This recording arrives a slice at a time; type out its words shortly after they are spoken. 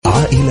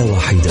عائلة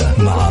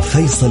واحدة مع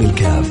فيصل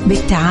الكاف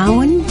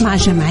بالتعاون مع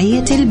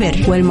جمعية البر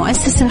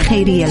والمؤسسة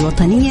الخيرية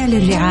الوطنية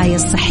للرعاية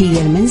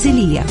الصحية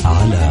المنزلية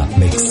على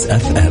ميكس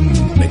اف ام.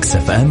 ميكس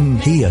اف ام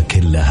هي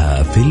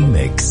كلها في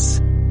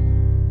الميكس.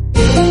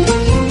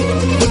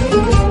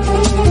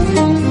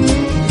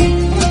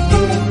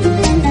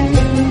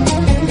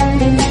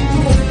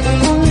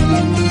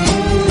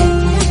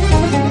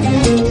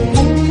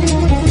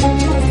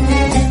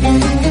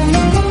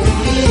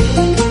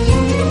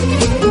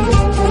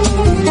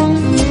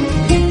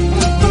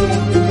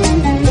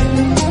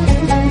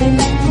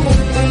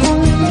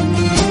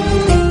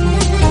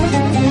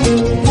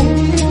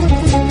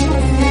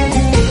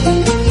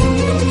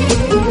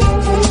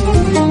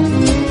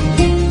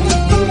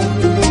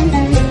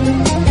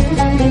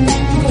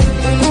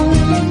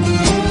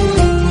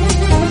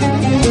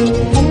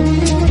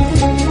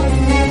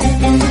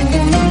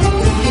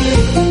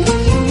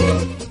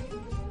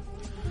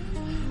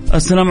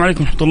 السلام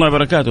عليكم ورحمة الله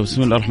وبركاته.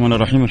 بسم الله الرحمن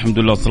الرحيم. الحمد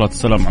لله والصلاة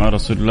والسلام على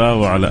رسول الله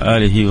وعلى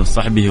آله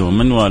وصحبه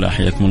ومن والاه.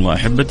 حياكم الله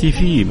أحبتي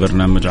في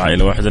برنامج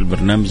عائلة واحدة،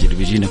 البرنامج اللي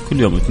بيجينا كل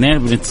يوم اثنين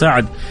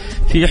بنتساعد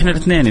في إحنا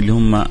الاثنين اللي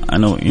هم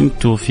أنا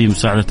وإنتو في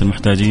مساعدة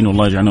المحتاجين،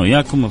 والله يجعلنا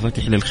وإياكم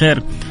مفاتيح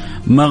للخير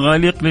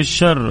مغاليق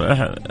للشر.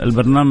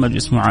 البرنامج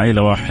اسمه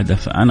عائلة واحدة،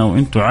 فأنا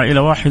وإنتو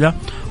عائلة واحدة.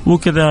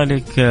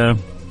 وكذلك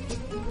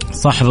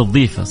صاحب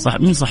الضيفة.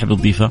 مين صاحب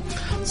الضيفة؟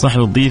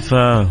 صاحب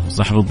الضيفة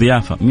صاحب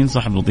الضيافة. مين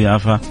صاحب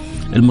الضيافة؟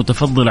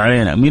 المتفضل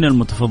علينا. مين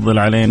المتفضل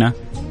علينا؟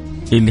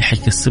 اللي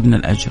حيكسبنا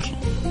الأجر،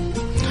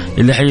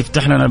 اللي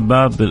حيفتح لنا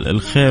باب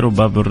الخير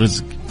وباب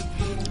الرزق،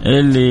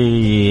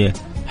 اللي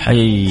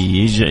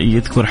حيجي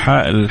يذكر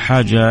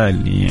الحاجة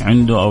اللي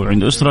عنده أو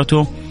عند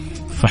أسرته،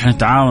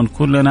 فحنتعاون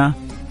كلنا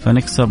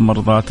فنكسب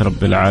مرضات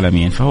رب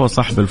العالمين. فهو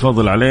صاحب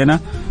الفضل علينا،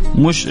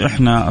 مش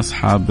إحنا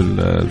أصحاب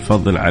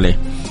الفضل عليه.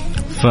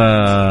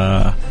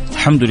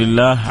 فالحمد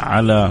لله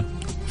على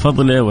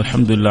فضله،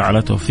 والحمد لله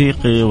على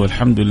توفيقه،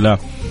 والحمد لله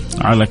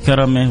على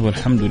كرمه،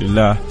 والحمد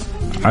لله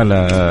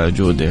على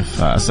جوده.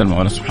 فأسأل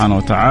الله سبحانه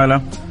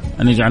وتعالى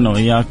أن يجعلنا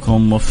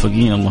وإياكم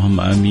موفقين، اللهم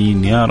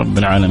آمين يا رب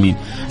العالمين.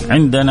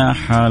 عندنا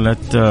حالة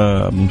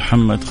أبو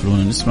محمد،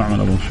 خلونا نسمع من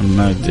أبو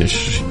محمد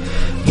إيش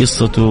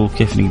قصته،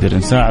 كيف نقدر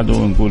نساعده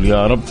ونقول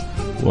يا رب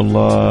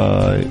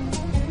والله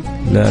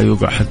لا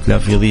يوقع حد لا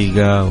في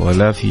ضيقة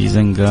ولا في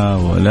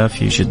زنقة ولا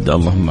في شدة،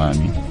 اللهم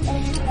آمين.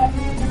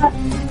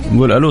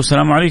 نقول ألو،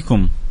 السلام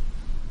عليكم.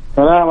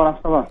 السلام ورحمة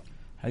الله.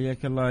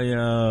 حياك الله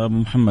يا أبو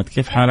محمد،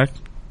 كيف حالك؟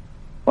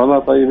 والله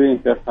طيبين،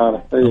 كيف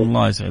حالك؟ طيب.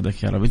 الله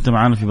يسعدك يا رب. أنت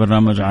معنا في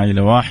برنامج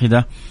عائلة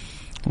واحدة،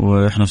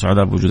 وإحنا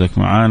سعداء بوجودك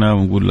معنا،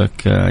 ونقول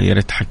لك يا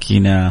ريت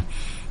تحكينا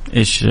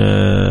إيش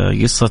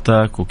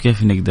قصتك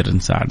وكيف نقدر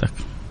نساعدك.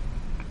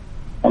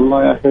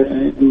 والله يا أخي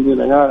عندي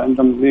العيال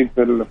عندهم ضيق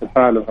في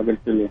الحالة وحق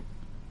الكلية.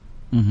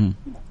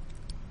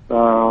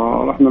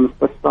 فرحنا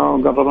المستشفى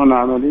وقررونا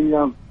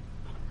عملية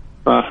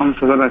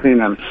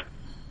 35,000.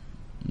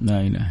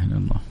 لا إله إلا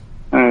الله.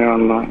 أي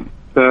والله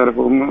تعرف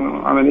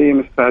عملية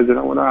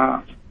مستعجلة،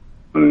 ولا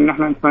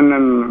نحن نتمنى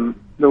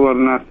ندور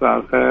الناس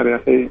على الخير يا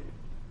أخي،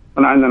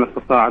 أنا عندنا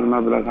استطاع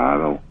المبلغ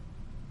هذا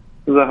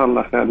وجزاه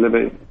الله خير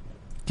لبيت.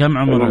 كم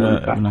عمر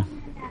ابنه؟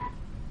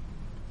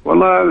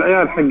 والله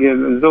العيال حق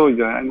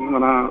الزوجة يعني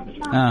عمرها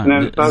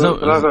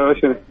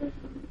 23.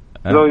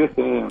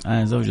 زوجتي.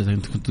 زوجتك.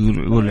 أنت كنت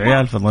تقول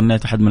العيال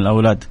فظنيت أحد من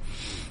الأولاد.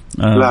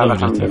 لا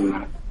الحمد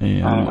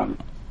لله.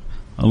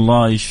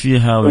 الله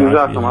يشفيها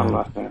ويعافيها.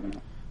 الله خير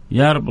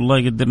يا رب، الله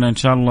يقدرنا إن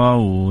شاء الله،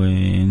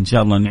 وإن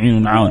شاء الله نعين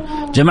ونعاون.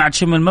 جمعت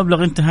شم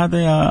المبلغ أنت هذا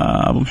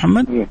يا أبو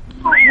محمد؟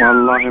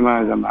 والله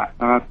ما جمعت،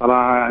 أنا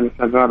صراحة يعني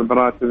شغال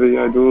براتبي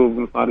يدوب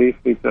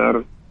مصاريفي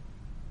تعرف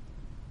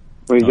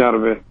وإيجار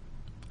بيت.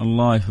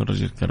 الله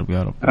يفرج الكرب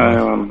يا رب.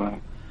 والله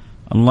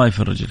الله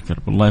يفرج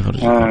الكرب، الله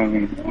يفرج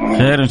الكرب.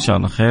 خير إن شاء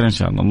الله، خير إن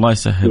شاء الله، الله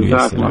يسهل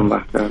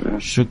ويسر.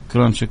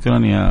 شكرا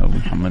يا أبو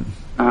محمد.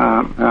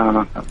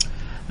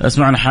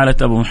 اسمعنا حالة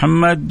أبو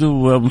محمد.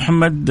 وأبو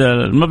محمد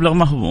المبلغ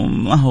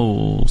ما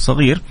هو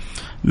صغير،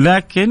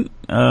 لكن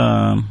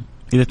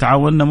إذا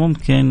تعاوننا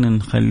ممكن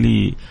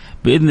نخليه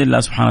بإذن الله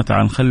سبحانه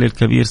وتعالى، نخلي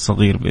الكبير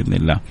صغير بإذن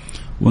الله،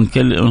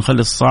 ونخلي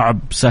الصعب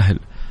سهل،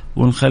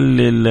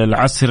 ونخلي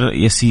العسر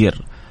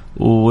يسير،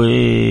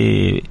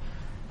 وهذا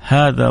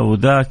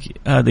وذاك،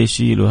 هذا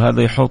يشيل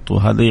وهذا يحط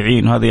وهذا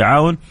يعين وهذا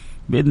يعاون،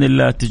 بإذن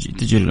الله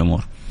تجري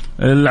الأمور.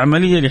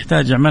 العملية اللي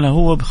يحتاج يعملها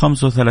هو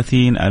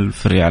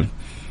ب35,000 ريال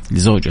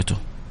لزوجته،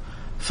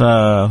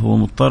 فهو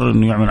مضطر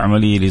أنه يعمل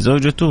عملية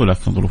لزوجته،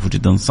 لكن ظروفه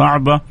جدا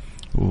صعبة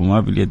وما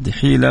باليد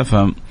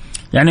حيلة.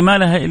 يعني ما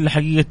لها إلا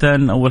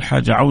حقيقة أول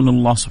حاجة عون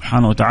الله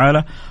سبحانه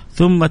وتعالى،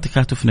 ثم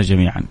تكاتفنا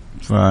جميعا.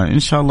 فإن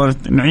شاء الله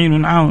نعين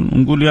ونعاون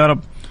ونقول يا رب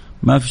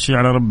ما في شيء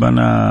على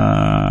ربنا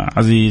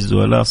عزيز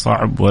ولا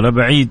صعب ولا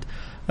بعيد.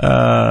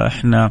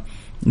 احنا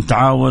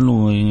نتعاون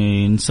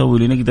ونسوي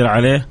اللي نقدر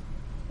عليه،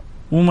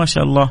 وما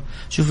شاء الله.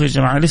 شوفوا يا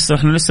جماعة،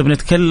 احنا لسه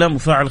بنتكلم،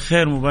 وفاعل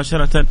خير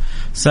مباشرة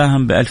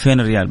ساهم ب2000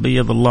 ريال.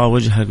 بيض الله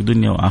وجهك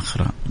دنيا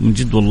وآخرة. من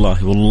جد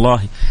والله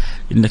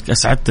إنك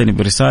أسعدتني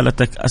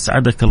برسالتك،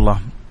 أسعدك الله.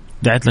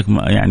 دعوت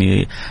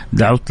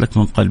لك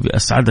من قلبي.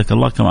 أسعدك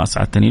الله كما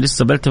أسعدتني.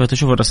 لسه بلتفت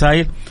أشوف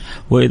الرسائل،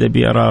 وإذا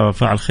بيرى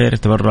فعل خير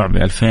يتبرع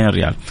ب2000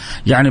 ريال،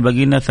 يعني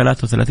باقي لنا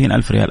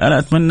 33,000 ريال. أنا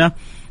أتمنى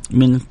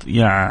من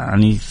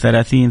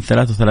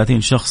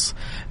 33 شخص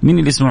من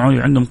اللي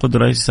يسمعوني عندهم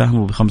قدرة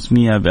يساهموا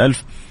ب500 ب1000،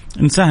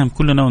 نساهم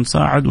كلنا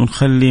ونساعد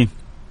ونخلي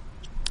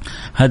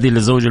هذه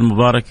الزوجة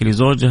المباركة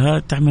لزوجها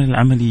تعمل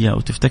العملية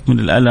وتفتك من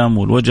الألم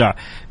والوجع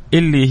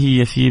اللي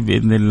هي فيه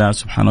بإذن الله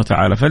سبحانه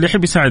وتعالى. فاللي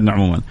يحب يساعدنا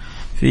عموما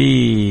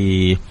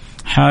في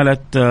حالة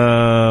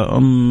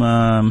أم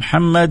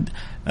محمد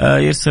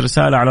يرسل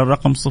رسالة على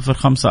الرقم 054-88-11700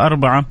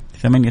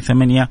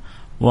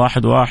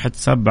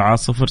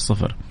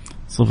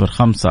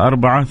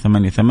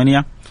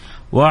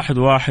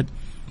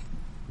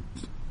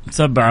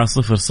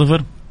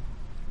 054-88-11700.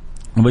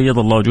 وبيض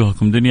الله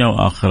وجوهكم دنيا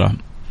وآخرة.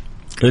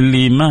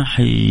 اللي ما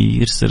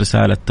حيرسل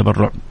رسالة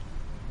تبرع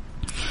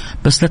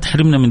بس لا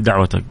تحرمنا من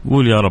دعوتك.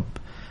 قول يا رب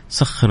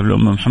سخر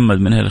لأم محمد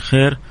من أهل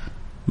الخير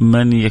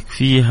من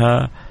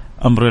يكفيها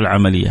أمر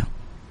العملية.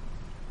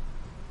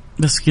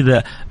 بس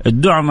كذا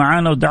الدعاء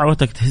معانا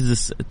ودعوتك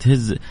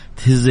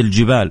تهز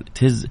الجبال،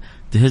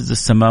 تهز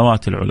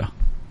السماوات العلى.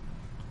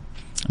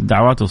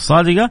 الدعوات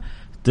الصادقة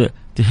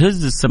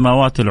تهز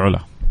السماوات العلى،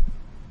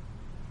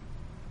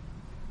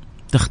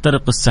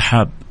 تخترق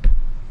السحاب.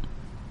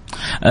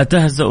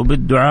 أتهزأ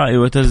بالدعاء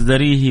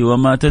وتزدريه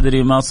وما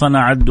تدري ما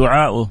صنع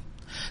الدعاء.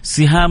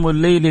 سهام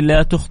الليل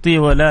لا تخطي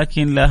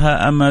ولكن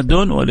لها أمد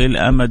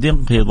وللأمد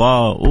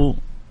انقضاء.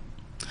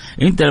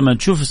 أنت لما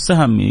تشوف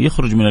السهم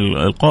يخرج من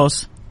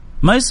القوس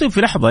ما يصيب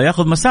في لحظة،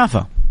 يأخذ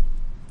مسافة،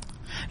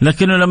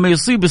 لكنه لما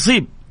يصيب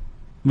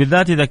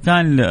بالذات إذا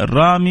كان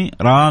الرامي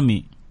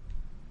رامي،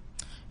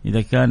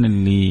 إذا كان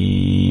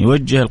اللي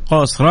يوجه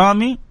القوس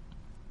رامي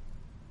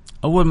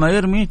أول ما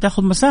يرمي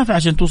تأخذ مسافة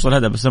عشان توصل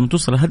الهدف، بس لما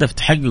توصل الهدف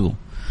تحققه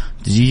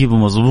تجيبه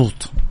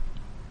مضبوط.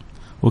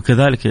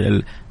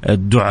 وكذلك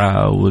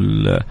الدعاء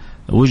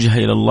والوجهة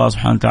إلى الله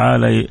سبحانه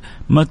وتعالى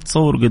ما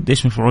تتصور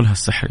قديش مفعولها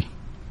السحري.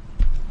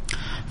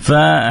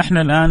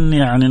 فإحنا الآن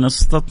يعني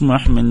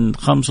نستطمح من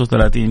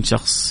 35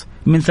 شخص،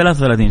 من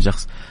 33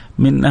 شخص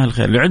من أهل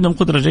الخير اللي عندهم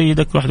قدرة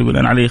جيدة، كل واحد يقول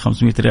أنا عليه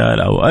 500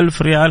 ريال أو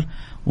 1000 ريال،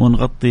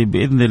 ونغطي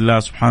بإذن الله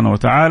سبحانه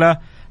وتعالى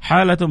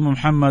حالة أم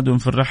محمد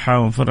ونفرحها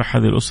ونفرح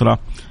هذه الأسرة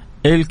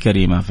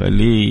الكريمة.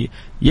 فاللي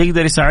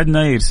يقدر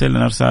يساعدنا يرسل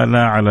لنا رسالة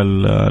على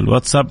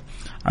الواتساب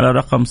على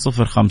رقم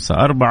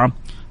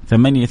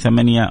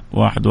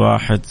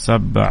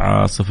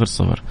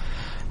 054-88-11700.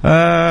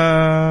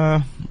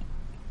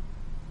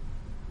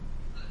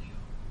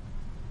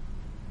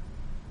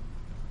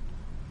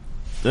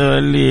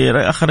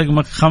 اللي آخر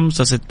رقمك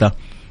 56،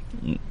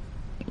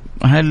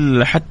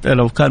 هل حتى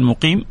لو كان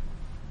مقيم؟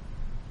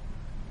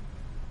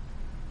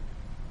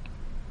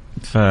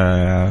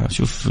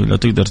 فشوف لو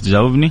تقدر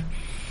تجاوبني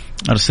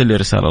أرسل لي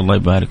رسالة. الله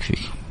يبارك فيك.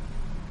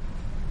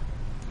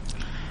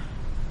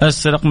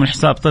 أرسل رقم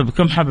الحساب. طيب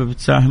بكم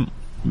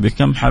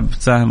حابب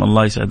تساهم؟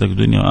 الله يسعدك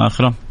دنيا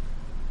وآخرة.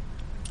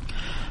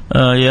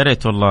 يا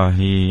ريت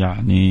والله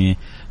يعني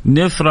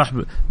نفرح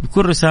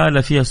بكل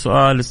رسالة فيها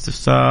سؤال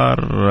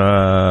استفسار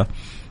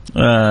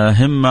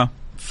همة.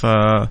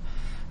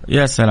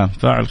 يا سلام،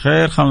 فاعل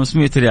خير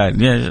 500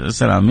 ريال، يا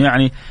سلام،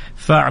 يعني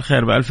فاعل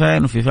خير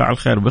ب2000 وفي فاعل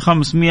خير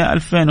ب500،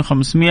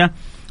 2500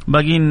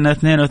 باقي لنا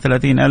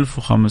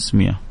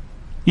 32,500.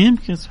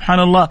 يمكن سبحان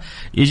الله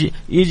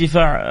يجي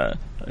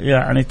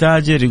يعني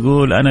تاجر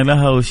يقول أنا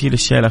لها ويشيل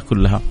الشيلة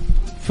كلها.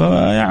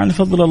 فيعني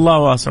فضل الله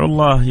واسع،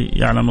 الله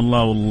يعلم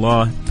الله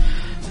والله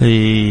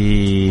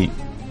هي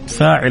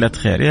فاعلة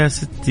خير. يا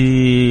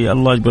ستي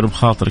الله يجبر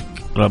بخاطرك،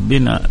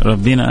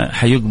 ربنا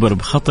حيكبر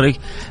بخاطرك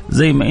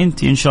زي ما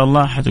انت ان شاء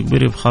الله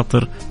حتكبري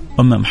بخاطر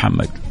ام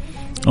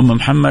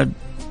محمد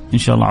ان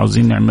شاء الله.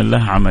 عاوزين نعمل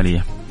لها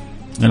عملية،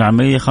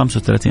 العملية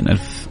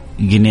 35,000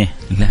 جنيه،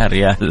 لا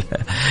ريال.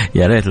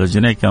 يا ريت لو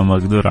جنيه كان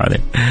مقدور عليه.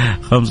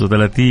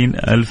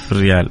 35,000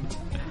 ريال.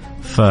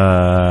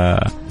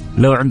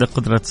 فلو عندك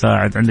قدرة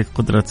تساعد، عندك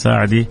قدرة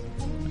تساعدي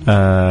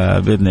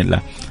بإذن الله.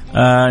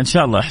 إن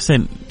شاء الله.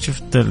 حسين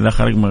شفت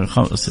الآخر رقم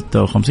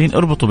 56،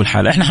 اربطوا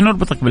بالحالة. إحنا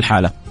حنربطك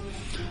بالحالة.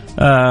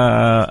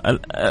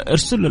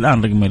 ارسل له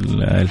الآن رقم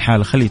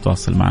الحالة، خليه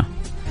يتواصل معه.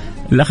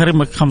 الآخر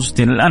رقمك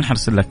 65 الآن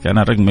حرسل لك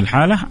أنا رقم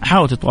الحالة،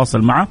 حاول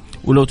تتواصل معه،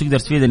 ولو تقدر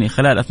تفيدني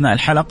خلال أثناء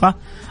الحلقة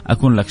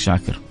أكون لك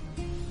شاكر.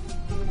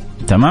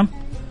 تمام،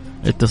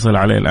 اتصل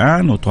عليه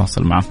الآن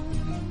وتواصل معه.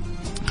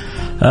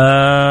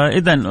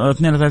 إذن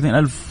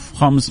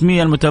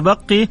 32,500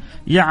 المتبقي،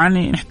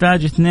 يعني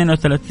نحتاج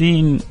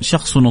 32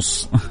 شخص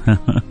ونص.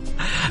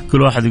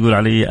 كل واحد يقول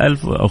عليه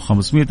 1000 أو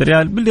 500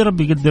 ريال، باللي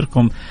ربي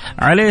يقدركم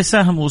عليه.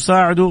 ساهموا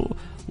وساعدوا،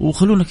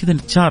 وخلونا كذا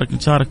نتشارك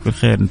في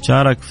الخير،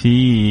 نتشارك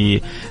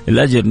في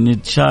الأجر،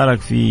 نتشارك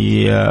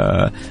في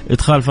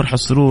إدخال فرح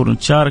السرور،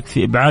 نتشارك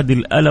في إبعاد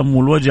الألم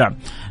والوجع،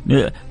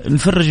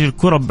 نفرج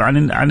الكرب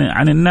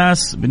عن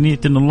الناس بنية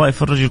أن الله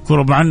يفرج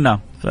الكرب عنا.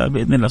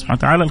 فبإذن الله سبحانه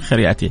وتعالى الخير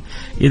يأتي.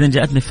 إذا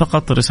جاءتني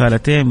فقط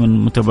رسالتين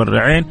من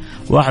متبرعين،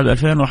 واحد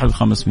 2000 وواحد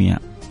 500.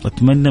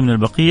 أتمنى من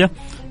البقية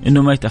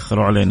إنه ما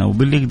يتأخروا علينا،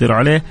 وباللي يقدروا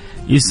عليه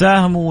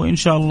يساهموا، وإن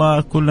شاء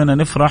الله كلنا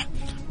نفرح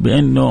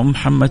بأنه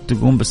محمد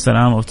تقوم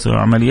بالسلامة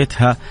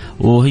وعمليتها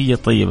وهي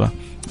طيبة.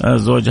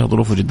 زوجها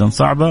ظروفه جدا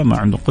صعبة، ما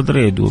عنده قدرة،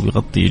 يدوب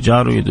يغطي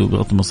إيجاره، يدوب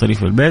يغطي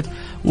مصاريف البيت،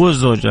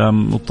 والزوجة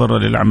مضطرة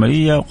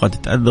للعملية وقد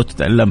تتأذى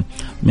وتتألم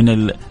من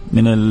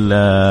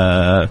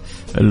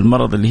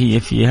المرض اللي هي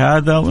فيه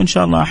هذا. وإن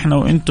شاء الله احنا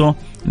وإنتو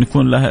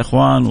نكون لها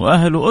إخوان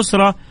وأهل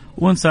وأسرة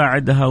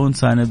ونساعدها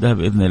ونساندها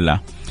بإذن الله.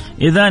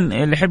 إذا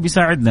اللي يحب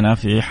يساعدنا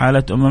في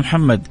حالة أم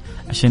محمد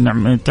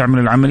عشان تعمل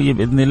العملية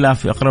بإذن الله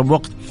في أقرب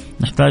وقت،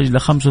 نحتاج ل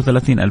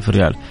 35,000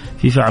 ريال.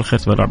 في فاعل خير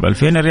تبرع ب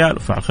 2000 ريال،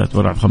 وفاعل خير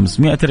تبرع ب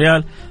 500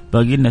 ريال،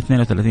 باقي لنا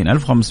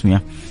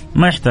 32,500.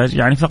 ما يحتاج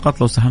يعني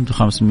فقط لو ساهمت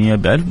 500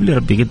 ب 1000 اللي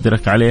ربي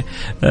يقدرك عليه،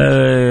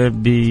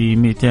 ب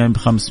 200 ب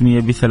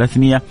 500 ب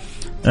 300،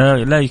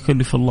 لا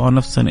يكلف الله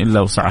نفسا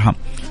إلا وسعها.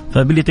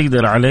 فباللي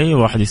تقدر عليه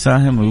واحد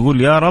يساهم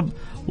ويقول يا رب،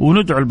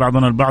 وندعو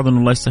لبعضنا البعض أن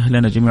الله يسهل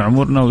لنا جميع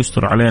أمورنا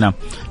ويستر علينا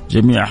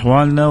جميع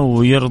أحوالنا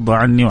ويرضى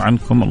عني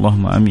وعنكم،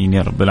 اللهم أمين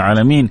يا رب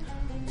العالمين.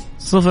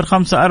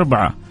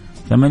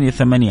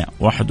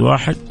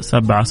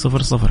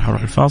 054-88-11-700.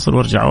 حروح الفاصل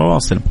وارجع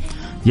وواصل.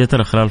 يا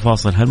ترى خلال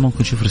الفاصل هل ممكن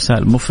نشوف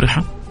رسائل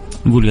مفرحة؟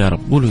 نقول يا رب،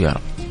 قولوا يا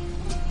رب.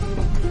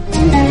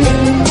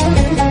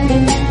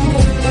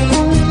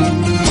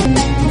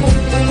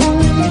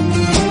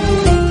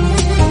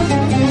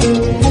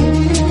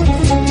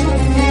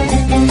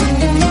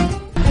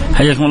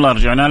 حياكم الله،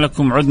 رجعنا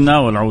لكم، عدنا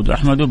والعود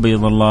أحمد،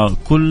 وبيض الله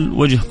كل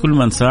وجه كل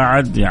من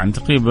ساعد، يعني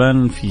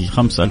تقريبا في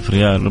 5,000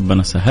 ريال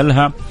ربنا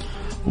سهلها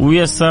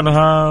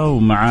ويسرها.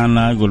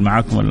 ومعانا أقول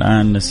معاكم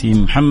الآن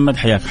نسيم محمد.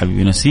 حياك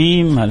حبيبي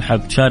نسيم، هل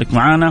حاب تشارك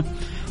معانا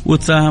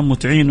وتساهم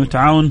وتعين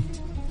وتعاون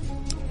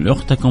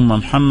لأختك أم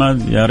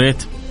محمد؟ يا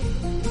ريت.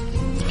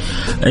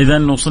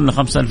 إذا وصلنا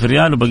 5,000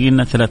 ريال وبقي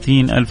لنا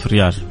 30,000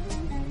 ريال.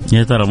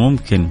 يا ترى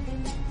ممكن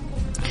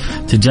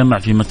تتجمع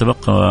فيما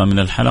تبقى من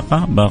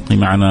الحلقة؟ باقي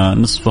معنا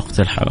نصف وقت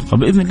الحلقة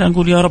بإذن الله.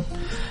 نقول يا رب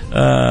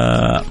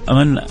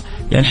أمن،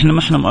 يعني إحنا ما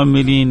إحنا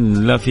مؤملين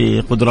لا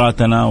في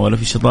قدراتنا ولا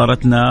في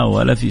شطارتنا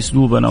ولا في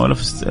أسلوبنا ولا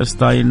في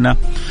ستايلنا،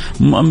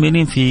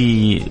 مؤملين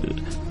في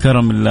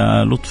كرم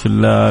الله، لطف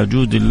الله،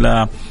 جود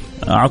الله،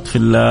 عطف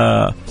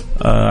الله،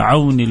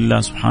 عون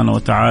الله سبحانه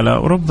وتعالى.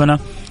 وربنا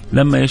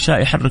لما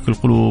يشاء يحرك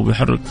القلوب،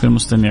 يحرك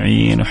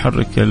المستمعين،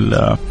 يحرك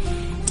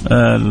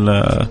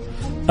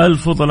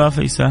الفضلاء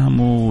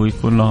فيساهموا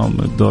ويكون لهم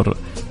الدور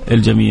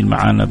الجميل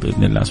معنا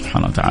بإذن الله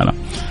سبحانه وتعالى.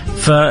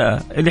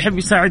 فاللي يحب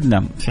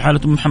يساعدنا في حالة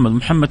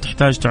محمد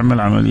تحتاج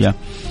تعمل عملية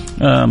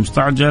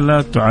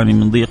مستعجلة، تعاني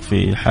من ضيق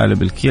في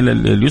حالب الكلى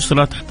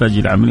اليسرى، تحتاج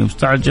إلى عملية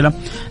مستعجلة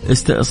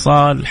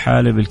استئصال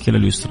حالب الكلى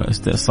اليسرى.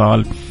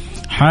 استئصال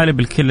حالب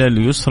الكلى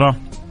اليسرى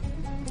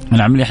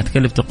العملية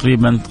حتكلف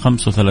تقريبا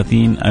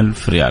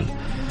 35,000 ريال،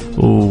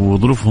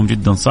 وظروفهم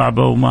جدا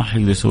صعبة وما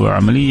حيقدر يسوي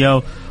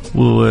عملية،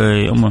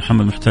 وأم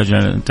محمد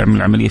محتاجة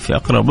تعمل عملية في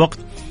أقرب وقت،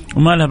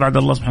 وما لها بعد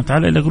الله سبحانه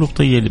وتعالى إلا قلوب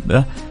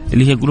طيبة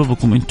اللي هي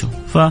قلوبكم أنتم.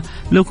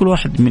 فلو كل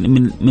واحد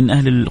من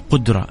أهل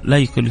القدرة، لا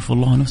يكلف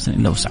الله نفسا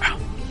إلا وسعها.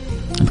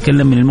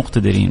 نتكلم من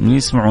المقتدرين من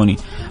يسمعوني،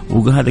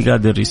 وهذا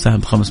قادر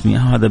يساهم ب500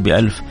 وهذا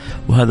ب1000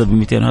 وهذا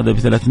ب200 وهذا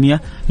ب300،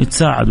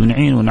 نتساعد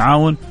ونعين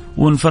ونعاون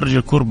ونفرج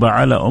الكربة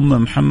على أم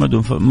محمد.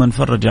 ومن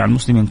فرج عن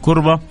المسلمين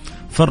كربة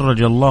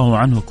فرج الله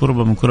عنه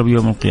كربة من كرب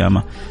يوم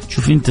القيامة.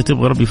 شوف أنت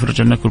تبغى ربي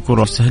يفرج عنك الكربة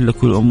ويسهل لك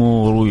كل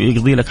الأمور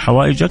ويقضي لك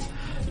حوائجك،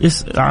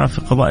 اسعى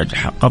في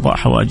قضاء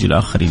حوائج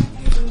الآخرين.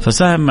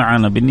 فساهم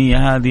معنا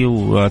بالنية هذه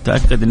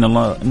وتأكد إن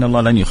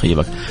الله لن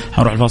يخيبك.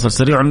 هنروح الفاصل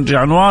سريع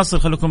ونرجع نواصل،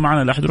 خليكم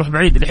معنا لا أحد يروح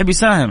بعيد. اللي يحب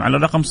يساهم على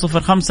رقم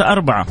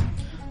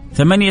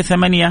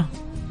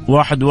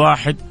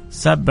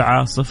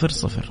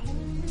 054-88-11-700.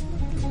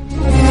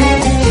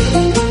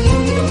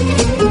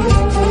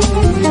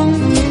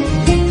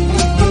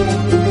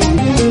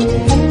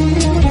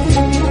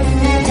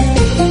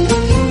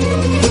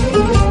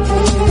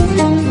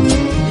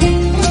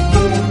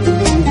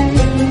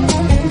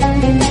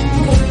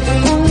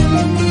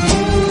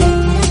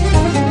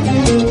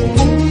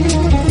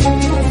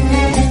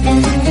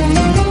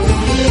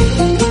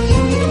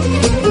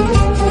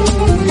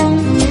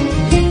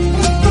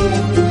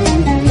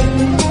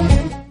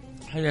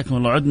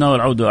 عدنا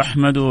والعود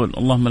أحمد،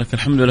 اللهم لك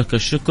الحمد ولك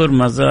الشكر.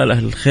 ما زال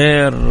أهل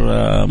الخير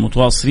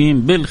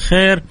متواصلين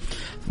بالخير.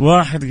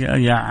 واحد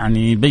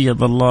يعني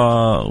بيض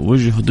الله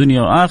وجهه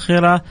دنيا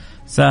وآخرة،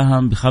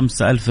 ساهم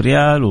ب5,000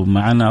 ريال،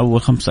 ومعنا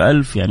أول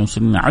 5,000 يعني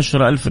وصلنا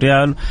 10,000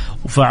 ريال،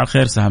 وفاعل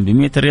خير ساهم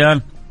ب100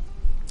 ريال،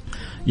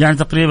 يعني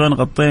تقريبا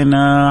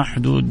غطينا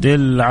حدود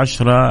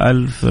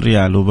 10,000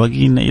 ريال،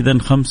 وبقينا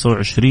إذن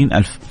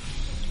 25,000.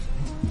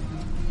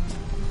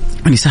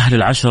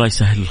 يسهل 10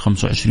 يسهل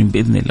 25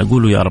 بإذن الله.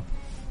 قولوا يا رب.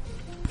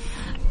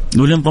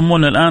 واللي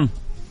انضمونا الآن،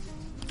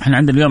 احنا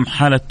عندنا اليوم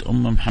حالة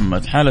أم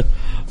محمد. حالة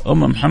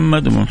أم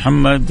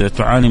محمد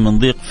تعاني من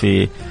ضيق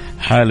في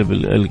حالب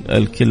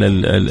الكلى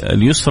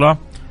اليسرى،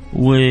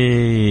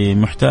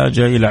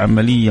 ومحتاجة إلى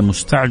عملية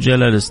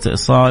مستعجلة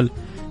لاستئصال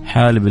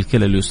حالب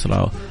الكلى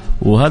اليسرى،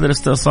 وهذا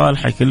الاستئصال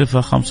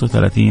حيكلفها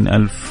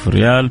 35,000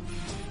 ريال.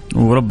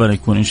 وربنا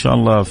يكون إن شاء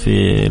الله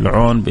في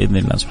العون بإذن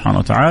الله سبحانه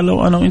وتعالى،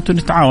 وأنا وإنتم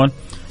نتعاون.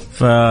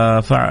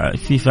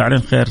 ففي فاعلين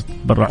خير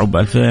تبرعوا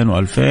ب2000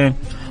 و2000،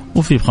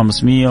 وفي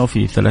ب500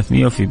 وفي ب300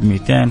 وفي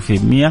ب200 وفي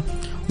ب100،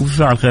 وفي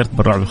فاعل خير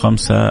تبرعوا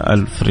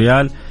ب5000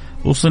 ريال.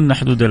 وصلنا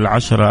حدود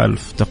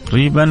 10,000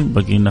 تقريبا،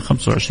 بقي لنا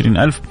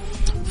 25,000.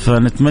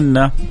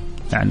 فنتمنى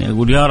يعني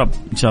أقول يا رب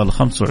إن شاء الله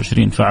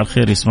 25 فاعل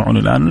خير يسمعون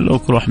الآن، لو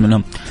كل واحد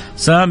منهم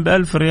ساهم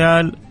ب1000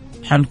 ريال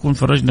حنكون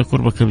فرجنا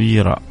كربة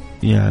كبيرة.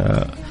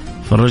 يا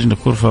فرجنا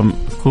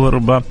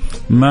كربة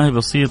ما هي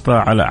بسيطة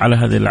على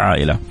هذه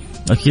العائلة.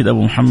 أكيد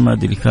أبو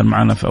محمد اللي كان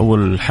معنا في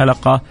أول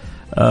الحلقة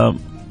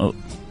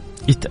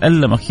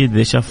يتألم أكيد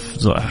إذا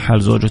شاف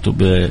حال زوجته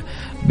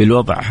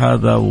بالوضع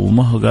هذا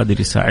وما هو قادر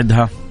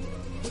يساعدها.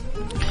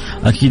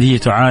 أكيد هي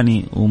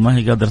تعاني وما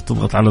هي قادرة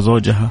تضغط على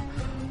زوجها.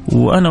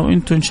 وأنا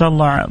وإنتو إن شاء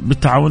الله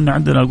بالتعاون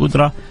عندنا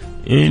القدرة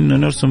إنه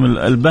نرسم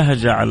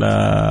البهجة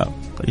على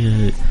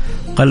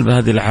قلب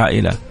هذه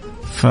العائلة.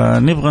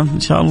 فنبغى إن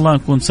شاء الله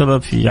نكون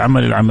سبب في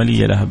عمل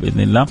العملية لها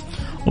بإذن الله.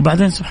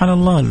 وبعدين سبحان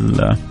الله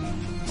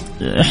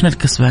إحنا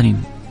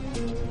الكسبانين،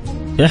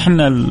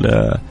 إحنا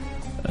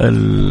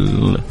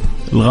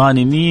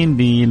الغانمين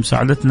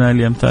بمساعدتنا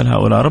لأمثال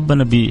هؤلاء.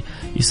 ربنا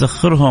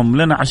بيسخرهم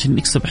لنا عشان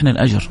نكسب إحنا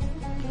الأجر.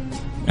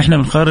 إحنا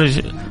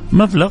بنخرج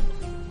مبلغ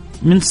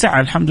من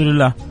سعة الحمد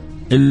لله،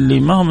 اللي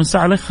ما هو من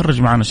سعة لا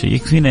يخرج معنا شيء،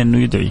 يكفينا إنه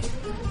يدعي.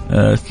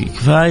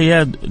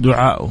 كفاية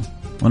دعائه.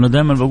 وأنا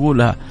دائما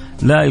بقولها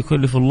لا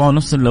يكلف الله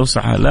نفسا إلا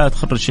وسعها. لا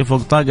تخرج شيء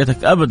فوق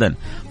طاقتك أبدا،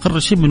 خرج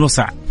شيء من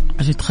وسع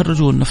عشان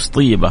تخرجه النفس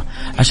طيبة،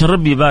 عشان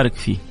ربي يبارك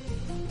فيه.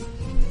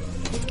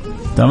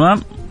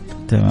 تمام.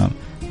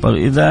 طيب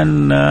إذا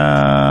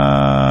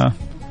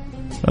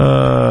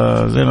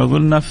زي ما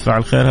قلنا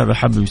فعل خير هذا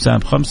حب يساهم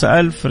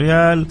ب5,000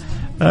 ريال.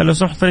 لو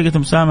سمحت طريقة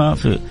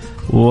مساهمة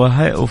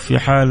وفي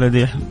حالة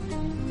دي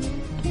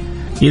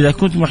إذا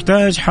كنت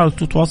محتاج حاول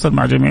تتواصل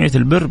مع جمعية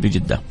البر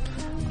بجدة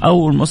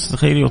أو المؤسسة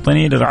الخيرية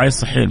الوطنية للرعاية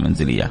الصحية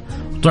المنزلية،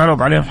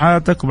 وتعرض عليهم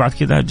حالتك، وبعد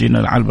كده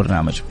هتجينا على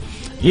البرنامج.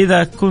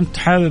 إذا كنت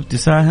حابب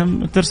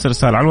تساهم ترسل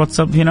رسالة على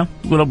الواتساب هنا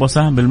تقول أبغى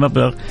أساهم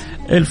بالمبلغ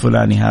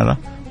الفلاني هذا،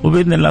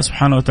 وبإذن الله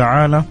سبحانه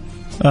وتعالى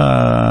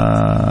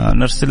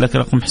نرسل لك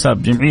رقم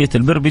حساب جمعية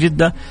البر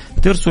بجدة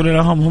ترسل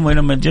لهم. هم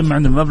لما يتجمع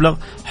عند المبلغ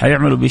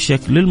حيعملوا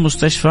بشيك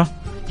للمستشفى.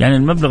 يعني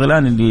المبلغ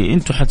الآن اللي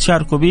أنتم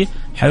حتشاركوا به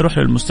حيروح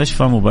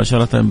للمستشفى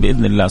مباشرة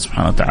بإذن الله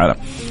سبحانه وتعالى.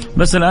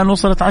 بس الآن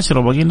وصلت 10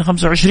 وباقي لنا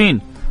 25،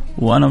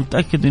 وأنا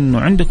متأكد إنه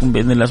عندكم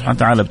بإذن الله سبحانه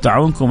وتعالى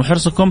بتعاونكم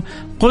وحرصكم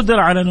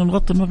قدرة على أن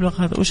نغطي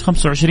المبلغ هذا. وش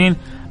 25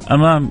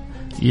 أمام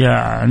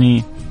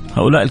يعني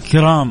هؤلاء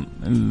الكرام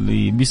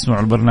اللي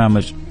بيسمعوا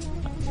البرنامج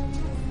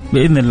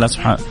بإذن الله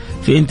سبحانه.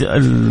 في أنت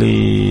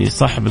اللي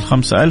صاحب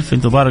 5,000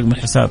 انتظارك من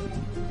الحساب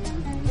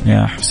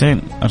يا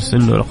حسين،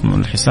 أرسل له رقم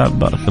الحساب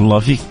بارك الله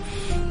فيك.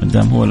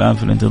 مدام هو الآن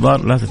في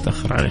الانتظار لا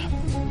تتأخر عليه.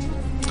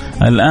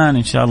 الآن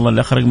إن شاء الله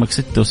اللي أخرج رقمك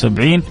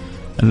 76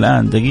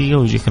 الآن دقيقة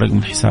ويجيك رقم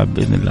الحساب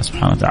بإذن الله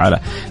سبحانه وتعالى.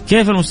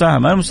 كيف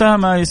المساهمة؟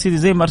 المساهمة يا سيدي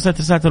زي ما أرسلت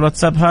رسالة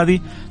الواتساب هذه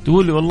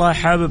تقول لي والله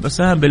حابب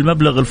أساهم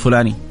بالمبلغ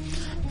الفلاني،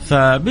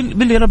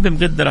 فباللي ربي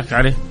مقدرك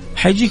عليه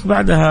حيجيك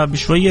بعدها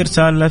بشوية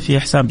رسالة في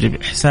حساب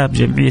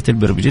جمعية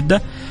البر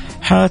بجدة،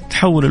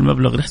 حتحول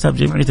المبلغ لحساب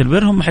جمعية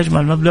البر. هم حيجمع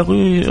المبلغ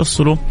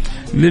ويوصلوا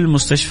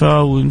للمستشفى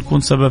ونكون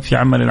سبب في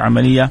عمل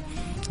العملية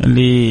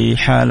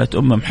لحالة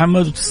أم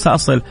محمد،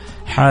 وتستأصل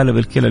حالة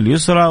بالكلى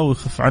اليسرى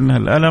ويخف عنها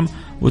الألم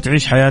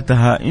وتعيش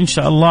حياتها إن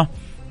شاء الله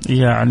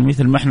يعني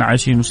مثل ما احنا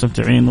عايشين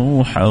مستمتعين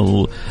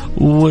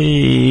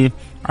وعلى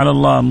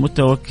الله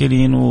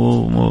متوكلين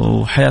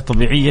وحياة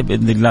طبيعية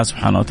بإذن الله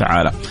سبحانه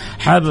وتعالى.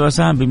 حابب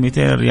أساهم ب200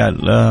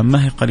 ريال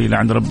ما هي قليلة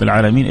عند رب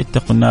العالمين.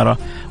 اتقوا النار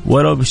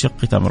ولو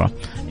بشق تمرة.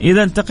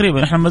 إذا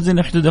تقريبا احنا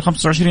مازلنا حدود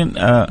 25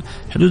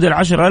 حدود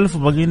 10,000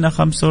 وبقي لنا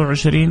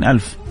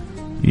 25,000.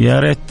 يا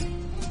ريت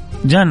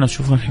جانا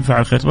نشوف الحين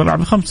فاعل خير تبرع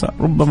ب5،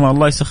 ربما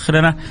الله يسخر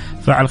لنا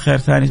فاعل خير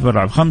ثاني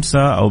تبرع ب5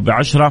 أو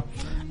ب10.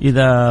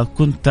 إذا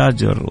كنت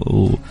تاجر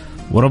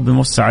وربي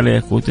موسع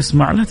عليك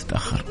وتسمع لا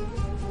تتأخر.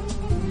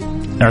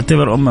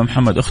 اعتبر أم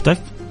محمد أختك،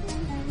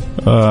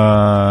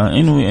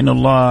 إنوي إن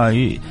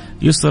الله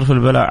يصرف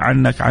البلاء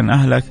عنك عن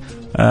أهلك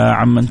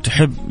عن من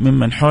تحب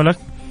ممن حولك.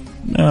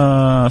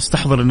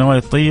 استحضر النوايا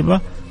الطيبة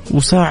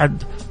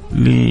وساعد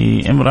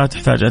لامرأة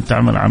تحتاج أن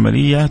تعمل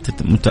عملية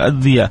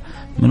متأذية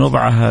من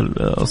وضعها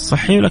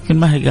الصحي لكن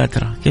ما هي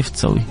قادرة. كيف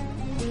تسوي؟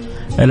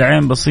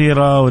 العين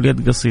بصيرة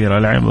واليد قصيرة،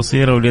 العين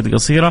بصيرة واليد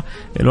قصيرة.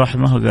 الواحد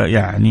ما هو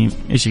يعني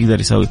إيش يقدر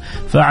يسوي؟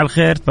 فاعل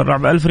خير تبرع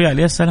ب1000 ريال.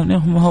 يا سلام،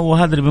 هو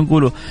هذا اللي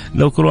بنقوله.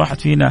 لو كل واحد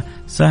فينا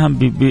ساهم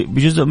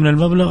بجزء من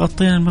المبلغ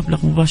غطينا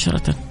المبلغ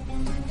مباشرة.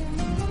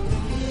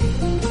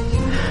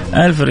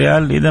 1000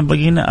 ريال إذا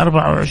بقينا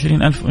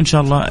 24,000 إن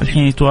شاء الله.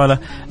 الحين يتوالى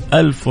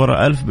 1000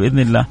 وراء 1000 بإذن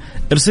الله.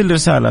 ارسل لي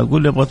رسالة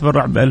قول لي أبغى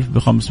أتبرع ب1000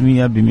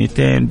 ب500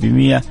 ب200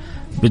 ب100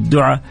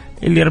 بالدعاء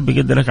اللي ربي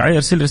يقدرك عليه.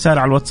 ارسل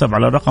رسالة على الواتساب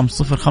على الرقم 054-88-11-700.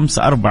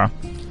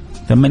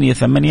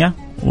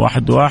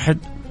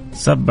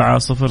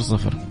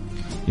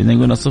 إذا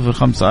قلنا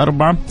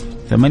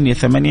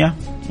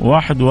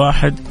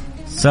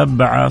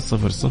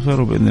 054-88-11-700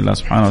 وبإذن الله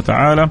سبحانه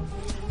وتعالى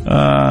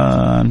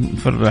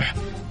نفرح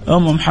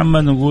أم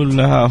محمد نقول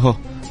لها أهو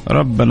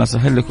ربنا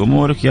سهل لك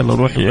أمورك، يلا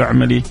روحي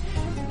اعملي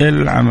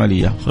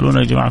العملية. خلونا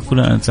يا جماعة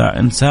كلنا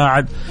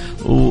نساعد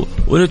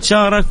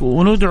ونتشارك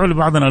وندعو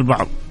لبعضنا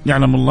البعض.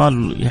 يعلم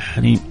الله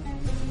يعني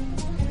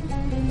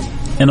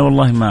أنا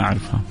والله ما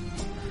أعرفها،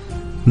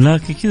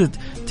 لكن كذا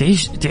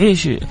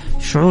تعيش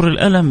شعور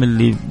الألم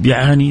اللي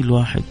بيعاني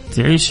الواحد،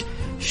 تعيش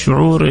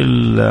شعور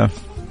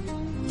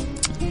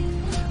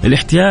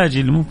الاحتياج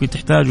اللي ممكن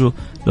تحتاجه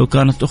لو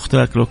كانت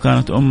أختك، لو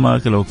كانت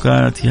أمك، لو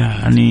كانت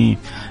يعني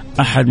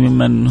أحد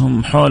ممن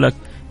هم حولك.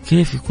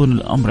 كيف يكون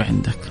الأمر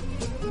عندك؟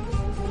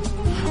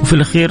 وفي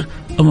الأخير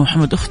أم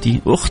محمد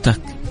أختي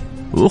وأختك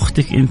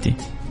وأختك أنت،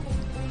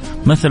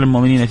 مثل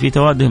المؤمنين في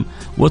توادهم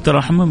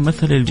وتراحمهم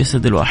مثل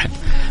الجسد الواحد.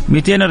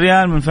 200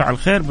 ريال من فعل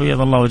خير،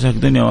 بيض الله وجهك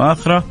دنيا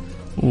وآخرة.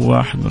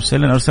 وواحد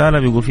مرسلنا رسالة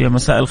بيقول فيها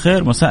مساء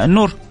الخير مساء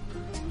النور،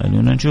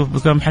 خلونا نشوف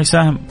بكم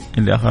حيساهم.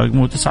 اللي أخذ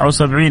رقمه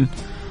 79.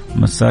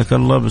 مساك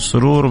الله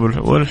بالسرور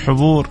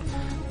والحبور.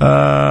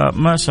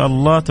 ما شاء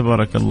الله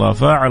تبارك الله،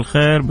 فاعل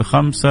خير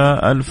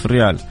ب5,000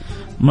 ريال.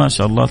 ما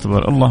شاء الله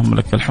تبارك، اللهم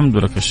لك الحمد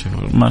ولك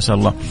الشكر، ما شاء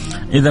الله.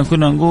 إذا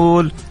كنا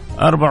نقول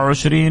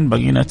 24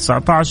 بقينا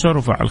 19،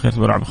 وفاعل خير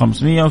تبرع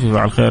ب500، وفي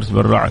فاعل خير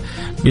تبرع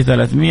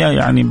ب300،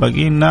 يعني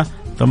بقينا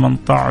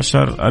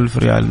 18,000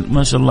 ريال.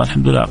 ما شاء الله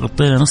الحمد لله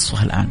غطينا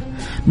نصفها الآن،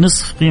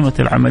 نصف قيمة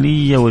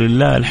العملية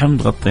ولله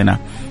الحمد غطينا.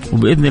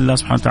 وبإذن الله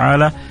سبحانه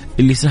وتعالى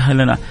اللي سهل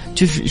لنا.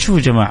 شوفوا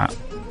يا جماعة،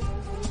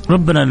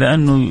 ربنا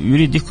لأنه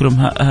يريد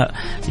يكرم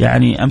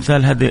يعني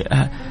أمثال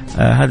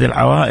هذه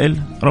العوائل،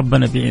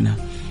 ربنا بيعينها.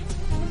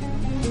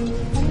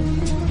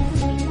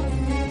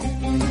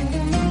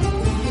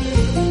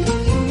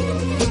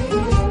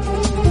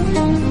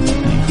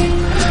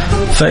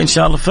 فإن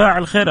شاء الله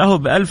فاعل خير أهو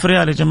ب1000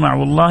 ريال يا جماعة.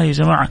 والله يا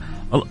جماعة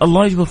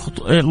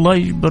الله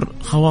يجبر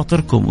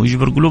خواطركم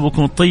ويجبر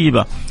قلوبكم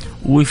الطيبة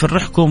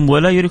ويفرحكم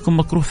ولا يريكم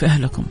مكروه في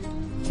أهلكم.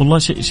 والله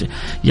شيء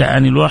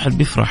يعني الواحد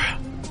بيفرح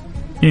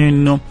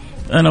إنه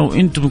أنا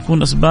وإنتم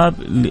نكون أسباب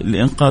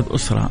لإنقاذ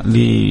أسرة،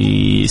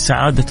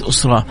 لسعادة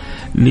أسرة،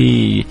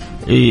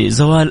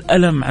 لزوال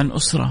ألم عن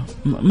أسرة.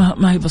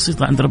 ما هي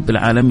بسيطة عند رب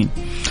العالمين.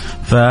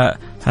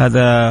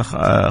 فهذا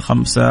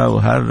 5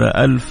 وهذا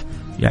 1000،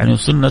 يعني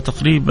وصلنا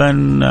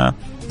تقريبا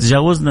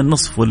تجاوزنا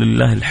النصف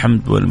ولله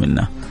الحمد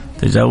والمنة،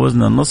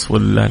 تجاوزنا النصف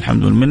ولله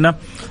الحمد والمنة.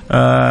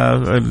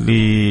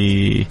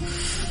 اللي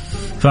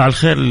فعل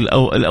خير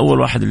الأول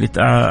واحد اللي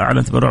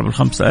أعلن تبرع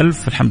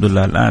ب5,000 الحمد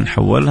لله الآن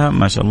حولها،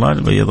 ما شاء الله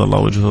بيض الله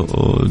وجهه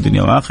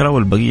دنيا وآخرة.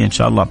 والبقية إن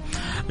شاء الله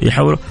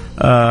يحول.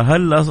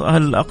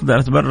 هل أقدر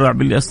أتبرع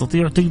باللي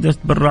أستطيع؟ تقدر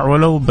تتبرع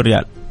ولو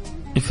بريال.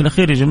 في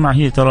الأخير يا جماعة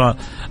هي ترى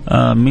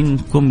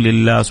منكم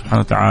لله سبحانه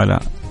وتعالى،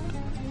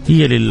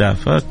 هي لله،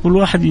 فكل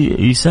واحد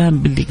يساهم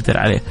باللي يقدر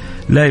عليه،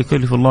 لا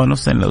يكلف الله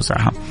نفسا إلا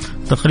وسعها.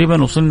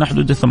 تقريبا وصلنا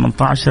حدود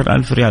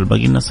 18,000 ريال،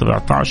 باقي لنا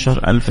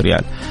 17,000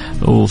 ريال.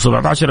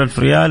 و17,000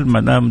 ريال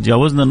ما دام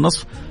تجاوزنا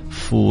النصف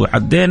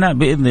وعدينا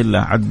بإذن الله،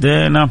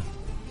 عدينا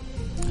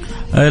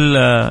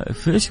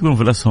في إيش يقولون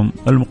في الأسهم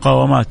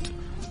المقاومات،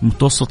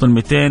 متوسط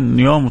 200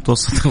 يوم،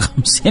 متوسط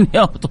 50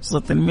 يوم،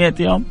 متوسط 100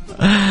 يوم،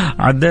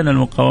 عدينا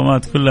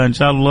المقاومات كلها إن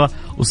شاء الله.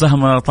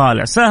 وسهمنا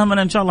طالع،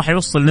 سهمنا إن شاء الله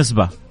حيوصل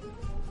نسبة.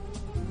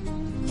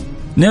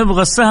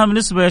 نبغى السهم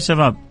نسبة يا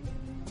شباب.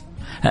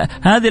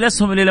 هذه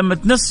الأسهم اللي لما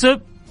تنسب،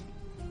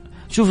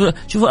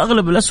 شوفوا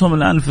أغلب الأسهم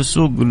الآن في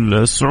السوق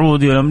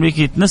السعودي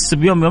والأمريكي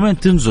تنسب يوم يومين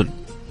تنزل.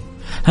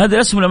 هذه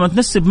الأسهم لما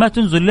تنسب ما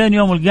تنزل لين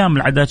يوم القيامة،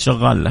 العداد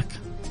شغال لك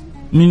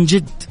من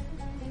جد.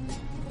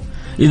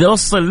 إذا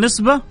وصل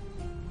نسبة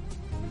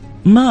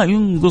ما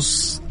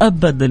ينقص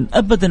أبدا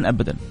أبدا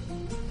أبدا.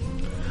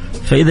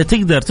 فإذا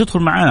تقدر تدخل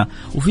معنا.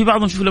 وفي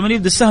بعضهم شوف لما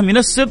يبدأ السهم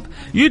ينسب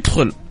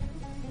يدخل،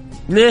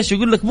 ليش؟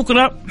 يقول لك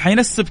بكرة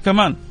حينسب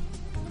كمان،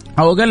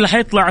 أو أقل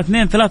حيطلع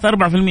 2 3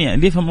 4%.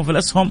 اللي يفهموا في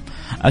الأسهم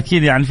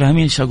أكيد يعني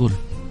فاهمين إيش أقول.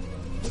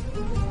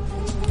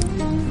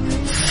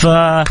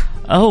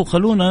 فأهو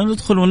خلونا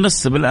ندخل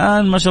وننسب.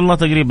 الآن ما شاء الله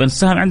تقريبا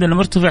السهم عندنا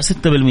مرتفع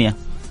 6%،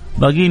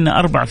 باقي لنا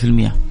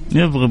 4%.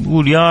 نبغى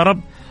بقول يا رب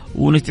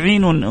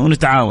ونتعين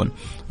ونتعاون.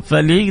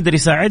 فاللي يقدر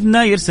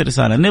يساعدنا يرسل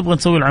رسالة. نبغى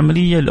نسوي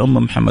العملية لأم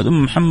محمد.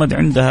 أم محمد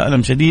عندها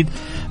ألم شديد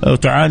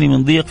وتعاني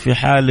من ضيق في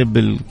حالب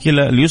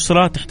الكلى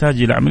اليسرى،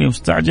 تحتاج إلى عملية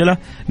مستعجلة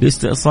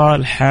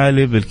لاستئصال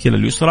حالب الكلى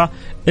اليسرى.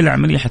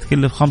 العملية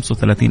حتكلف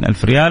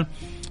 35,000 ريال.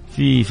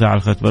 في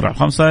فاعل خير تبرع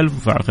ب5,000،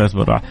 وفاعل خير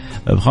تبرع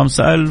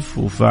ب5,000،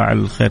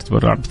 وفاعل خير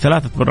تبرع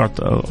ب3 تبرعات،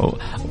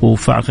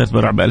 وفاعل خير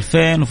تبرع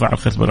ب2,000، وفاعل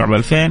خير تبرع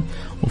ب2,000،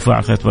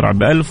 وفاعل خير تبرع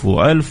ب1000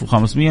 و1000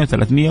 و500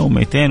 و300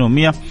 و200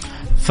 و100.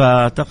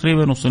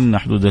 فتقريبا وصلنا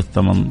حدود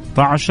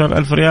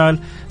 18,000 ريال.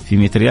 في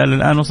 100 ريال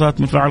الآن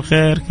وصلت من فاعل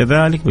خير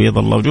كذلك، بيض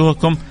الله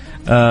وجوهكم.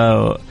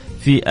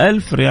 في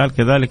 1000 ريال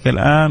كذلك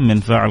الآن من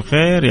فاعل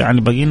خير،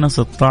 يعني بقينا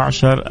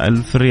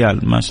 16,000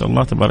 ريال. ما شاء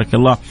الله تبارك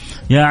الله.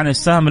 يعني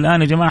السهم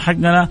الآن يا جماعة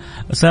حقنا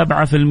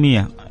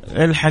 7%.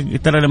 الحق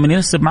ترى لما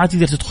ينسب ما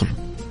تقدر تدخل،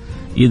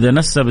 إذا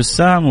نسب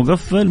السهم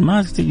وقفل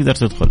ما تقدر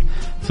تدخل.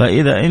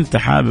 فإذا أنت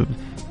حابب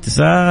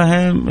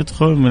تساهم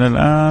ادخل من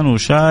الآن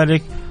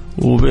وشارك،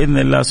 وبإذن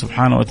الله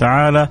سبحانه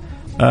وتعالى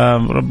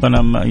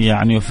ربنا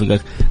يعني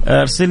يوفقك.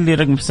 ارسل لي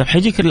رقم حساب،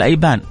 حيجيك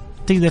الايبان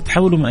تقدر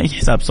تحوله من اي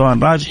حساب سواء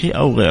راجحي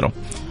او غيره،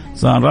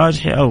 سواء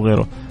راجحي او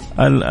غيره.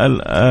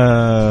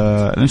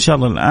 ان شاء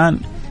الله الان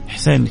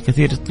حسين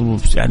كثير يطلبوا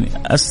يعني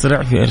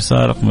اسرع في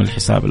ارسال رقم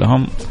الحساب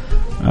لهم.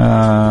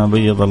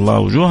 بيض الله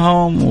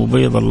وجوههم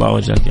وبيض الله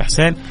وجهك يا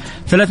حسين.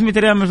 300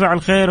 ريال من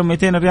فاعل خير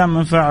و200 ريال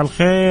من فاعل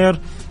خير،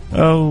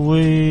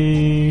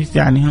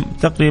 ويعني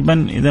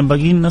تقريبا إذا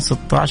باقي لنا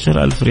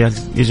 16,000 ريال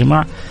يا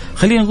جماعة.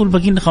 خلينا نقول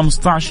باقي لنا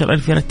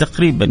 15,000 ريال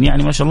تقريبا،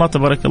 يعني ما شاء الله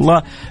تبارك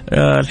الله.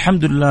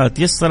 الحمد لله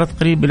تيسرت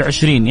قريب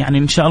ال20، يعني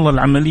إن شاء الله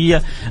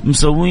العملية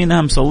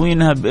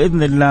مسوينها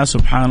بإذن الله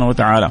سبحانه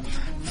وتعالى.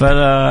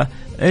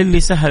 فاللي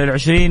سهل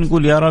ال20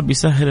 نقول يا رب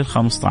يسهل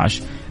ال15.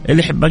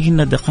 اللي يحب باقي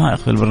لنا دقائق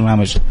في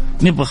البرنامج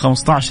نبغى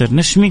 15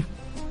 نشمي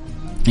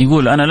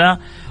يقول أنا لا،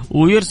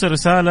 ويرسل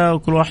رسالة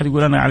وكل واحد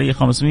يقول أنا علي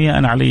 500،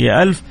 أنا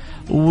علي 1000،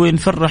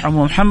 ونفرح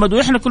أم محمد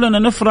وإحنا كلنا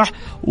نفرح،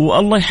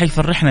 والله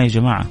حيفرحنا يا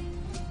جماعة.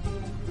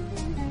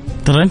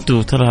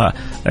 ترى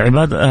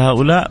عباد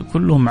هؤلاء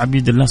كلهم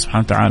عبيد الله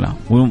سبحانه وتعالى،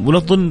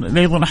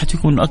 لا يظن أحد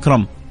فيكم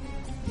أكرم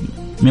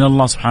من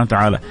الله سبحانه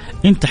وتعالى.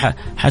 أنت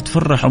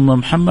حتفرح أم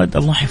محمد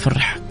الله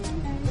حيفرحك،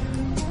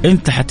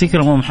 أنت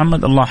حتكرم أم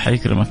محمد الله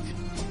حيكرمك،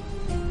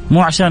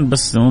 مو عشان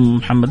بس أم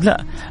محمد،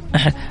 لا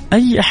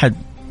أي أحد.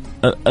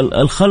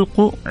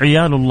 الخلق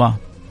عيال الله،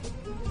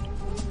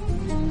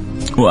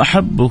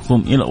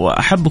 وأحبكم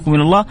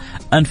إلى الله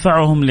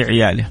أنفعهم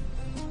لعياله.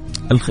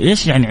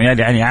 إيش يعني عيال؟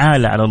 يعني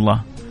عالة على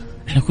الله.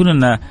 إحنا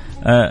كلنا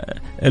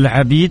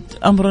العبيد،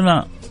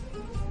 أمرنا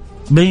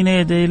بين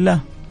يدي الله،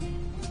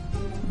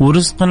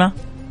 ورزقنا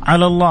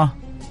على الله،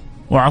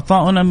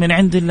 وعطاؤنا من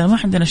عند الله، ما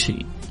عندنا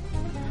شيء،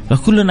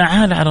 فكلنا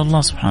عالة على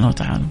الله سبحانه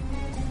وتعالى.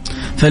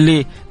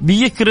 فاللي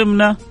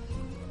بيكرمنا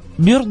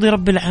بيرضي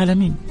رب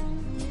العالمين،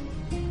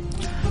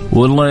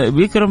 والله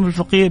بيكرم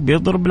الفقير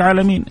بيرضي رب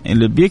العالمين،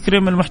 اللي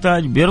بيكرم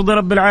المحتاج بيرضي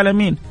رب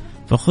العالمين.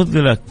 فخذ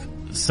لك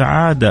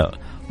سعادة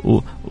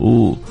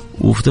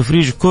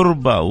وتفريج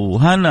كربة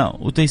وهنا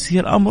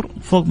وتيسير أمر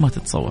فوق ما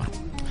تتصور.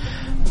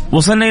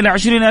 وصلنا إلى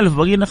 20,000،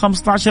 بقينا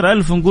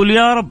 15,000. نقول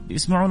يا رب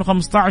يسمعون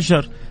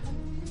 15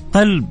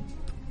 قلب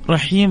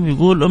رحيم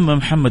يقول أم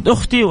محمد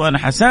أختي وأنا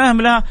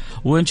حساهم لها،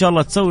 وإن شاء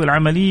الله تسوي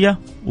العملية،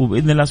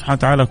 وبإذن الله سبحانه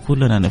وتعالى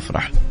كلنا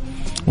نفرح.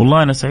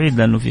 والله أنا سعيد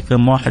لأنه في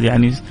كم واحد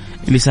يعني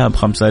اللي ساهم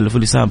 5,000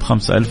 واللي ساهم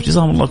 5,000،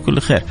 جزاهم الله كل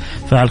خير.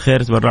 فعل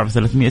خير تبرع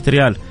ب300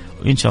 ريال،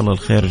 وإن شاء الله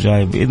الخير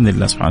جاي بإذن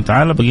الله سبحانه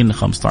وتعالى. بقينا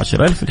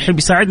 15,000. اللي يحب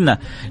يساعدنا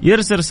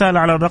يرسل رسالة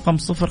على الرقم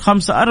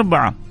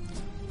 054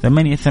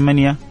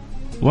 88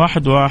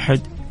 11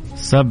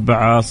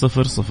 700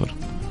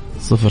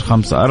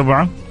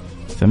 054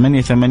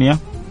 88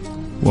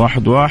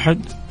 11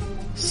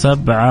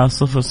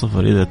 700.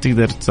 إذا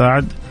تقدر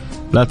تساعد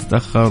لا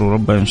تتأخر،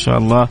 وربنا إن شاء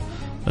الله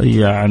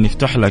يعني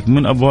يفتح لك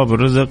من أبواب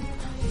الرزق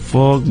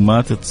فوق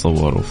ما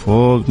تتصور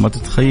وفوق ما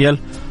تتخيل،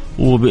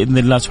 وبإذن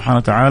الله سبحانه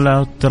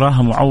وتعالى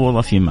تراها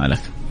معوضة في مالك.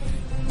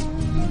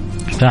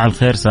 فاعل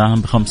خير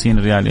ساهم ب50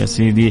 ريال يا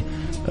سيدي،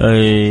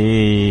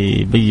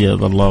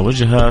 بيض الله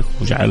وجهك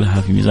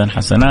وجعلها في ميزان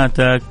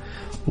حسناتك،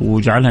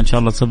 وجعلها إن شاء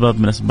الله سبب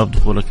من أسباب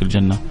دخولك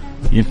الجنة.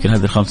 يمكن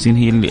هذه 50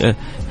 هي اللي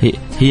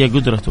هي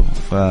قدرته،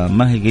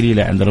 فما هي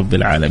قليلة عند رب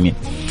العالمين.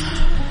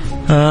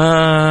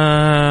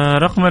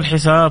 رقم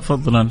الحساب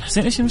فضلا.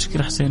 حسين إيش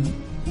المشكلة حسين؟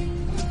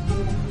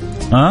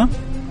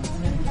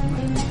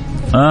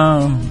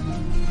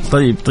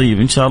 طيب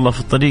إن شاء الله في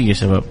الطريق يا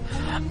شباب.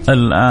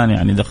 الآن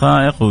يعني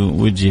دقائق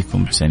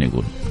ويجيكم. حسين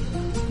يقول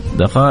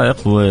دقائق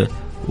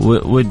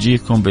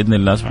ويجيكم بإذن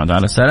الله سبحانه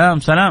وتعالى.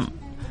 سلام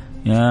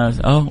يا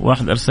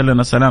واحد أرسل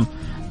لنا سلام.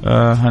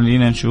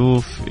 خلينا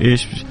نشوف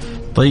إيش.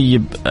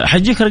 طيب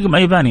حجيك رقم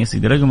أيبان يا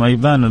سيدي، رقم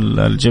أيبان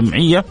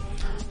الجمعية،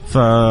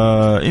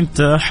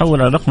 فأنت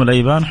حول على رقم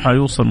الأيبان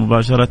حيوصل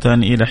مباشرة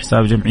إلى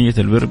حساب جمعية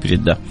البر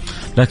بجدة.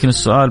 لكن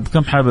السؤال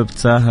بكم حابب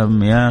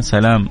تساهم؟ يا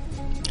سلام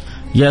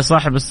يا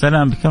صاحب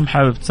السلام، بكم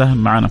حابب تساهم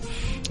معنا؟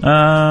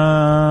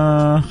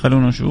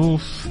 خلونا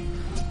نشوف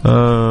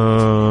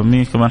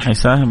مين كمان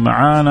حيساهم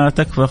معانا.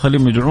 تكفى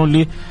خليهم يدعون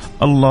لي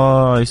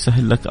الله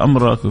يسهل لك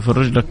أمرك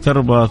ويفرج لك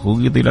كربك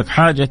ويقضي لك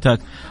حاجتك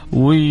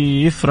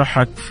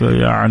ويفرحك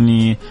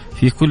يعني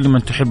في كل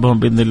من تحبهم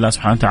بإذن الله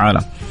سبحانه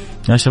وتعالى.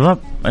 يا شباب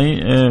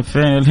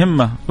فين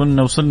الهمة؟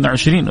 كنا وصلنا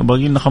 20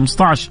 وباقي لنا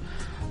 15.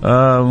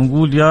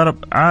 ونقول يا رب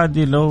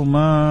عادي لو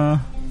ما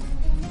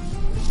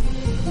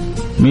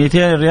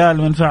 200 ريال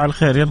من فاعل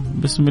خير. يلا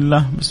بسم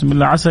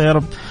الله عسى يا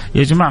رب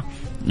يا جماعة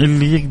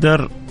اللي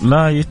يقدر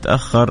لا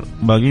يتأخر.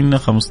 باقي لنا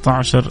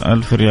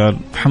 15,000 ريال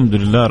الحمد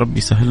لله. ربي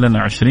يسهل لنا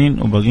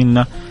 20 وباقي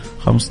لنا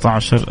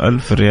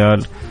 15,000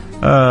 ريال.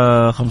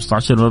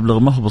 15 مبلغ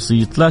ما هو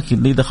بسيط،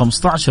 لكن إذا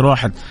 15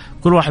 واحد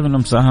كل واحد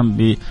منهم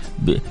ساهم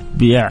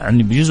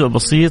يعني بجزء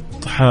بسيط،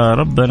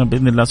 ربنا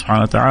بإذن الله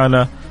سبحانه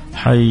وتعالى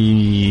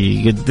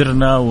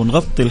حيقدرنا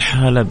ونغطي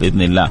الحالة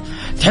بإذن الله.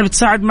 تحب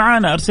تساعد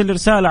معنا أرسل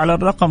رسالة على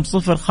الرقم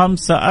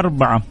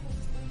 054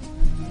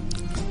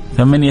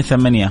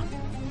 88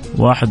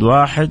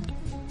 11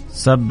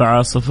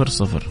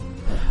 700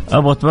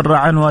 أبغى أتبرع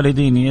عن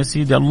والديني يا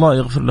سيدي، الله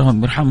يغفر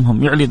لهم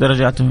يرحمهم يعلي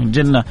درجاتهم في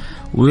الجنة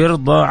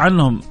ويرضى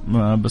عنهم،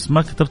 بس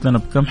ما كتبت أنا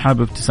بكم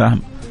حابب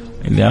تساهم،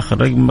 اللي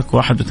آخر رقمك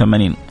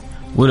 81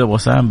 ولا أبغى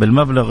أساهم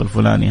بالمبلغ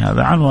الفلاني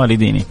هذا عن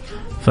والديني،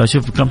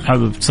 فشوف كم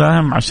حابب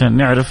تساهم عشان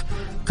نعرف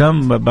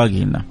كم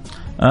باقي لنا.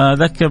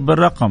 ذكر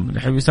بالرقم اللي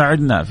يحب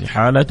يساعدنا في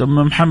حالة أم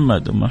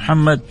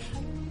محمد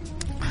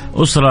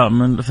أسرة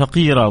من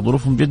فقيرة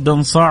ظروفهم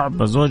جدا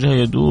صعبة، زوجها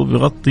يدوب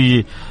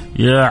يغطي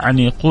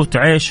يعني قوت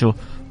عيشه،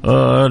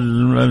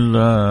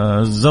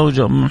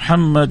 الزوجة أم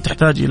محمد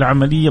تحتاج إلى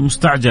عملية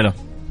مستعجلة،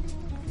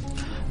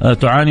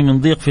 تعاني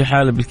من ضيق في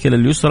حالة بالكلى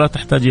اليسرى،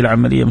 تحتاج إلى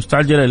عملية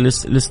مستعجلة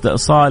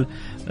لاستئصال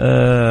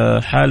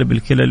حالة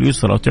بالكلى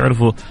اليسرى.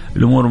 وتعرفوا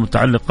الأمور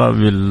المتعلقة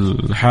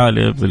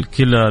بالحالة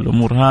بالكلى،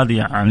 الأمور هذه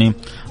يعني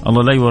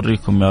الله لا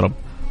يوريكم يا رب.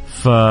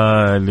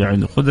 فاللي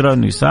عنده قدرة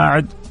أنه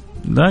يساعد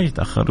لا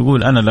يتأخر،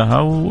 يقول أنا لها،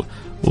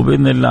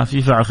 وبإذن الله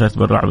في فاعل خير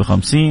تبرع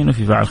ب50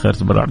 وفي فاعل خير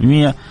تبرع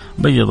ب100.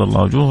 بيض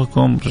الله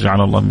وجوهكم، رجع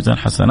الله ميزان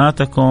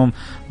حسناتكم،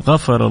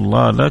 غفر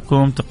الله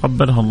لكم،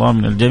 تقبلها الله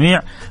من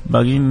الجميع.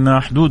 باقي لنا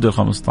حدود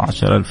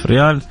 15,000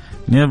 ريال.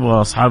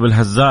 نبغى أصحاب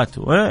الهزات،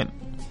 وين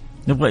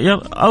نبغى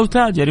أو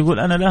تاجر يقول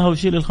أنا لها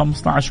وشيل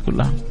 15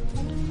 كلها.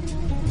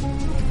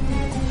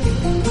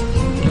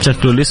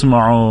 شكله اللي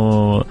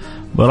يسمعوا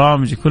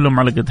برامجي كلهم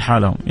على قد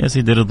حالهم يا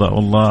سيدي رضا،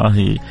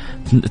 والله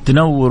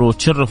تنوروا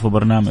وتشرفوا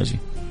برنامجي،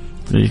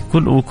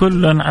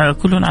 وكل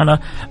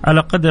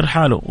على قدر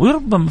حاله.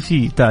 وربما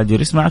في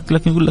تاجر يسمعك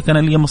لكن يقول لك أنا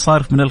لي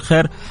مصارف من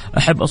الخير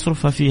أحب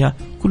أصرفها فيها،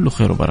 كله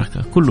خير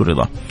وبركة، كله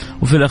رضا.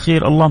 وفي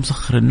الأخير الله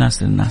مسخر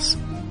الناس للناس.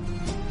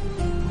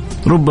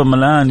 ربما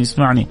الآن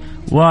يسمعني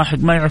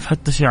واحد ما يعرف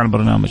حتى شيء عن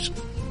البرنامج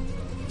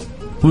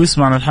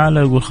ويسمعنا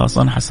الحالة يقول خلاص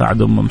أنا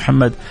حساعد أم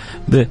محمد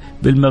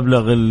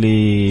بالمبلغ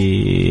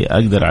اللي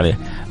أقدر عليه.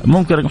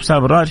 ممكن رقم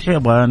حساب الراجحي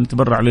أبغى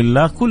نتبرع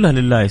لله، كلها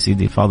لله يا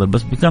سيدي الفاضل،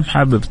 بس بكم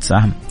حابب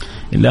تساهم؟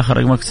 اللي آخر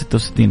رقمك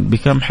 66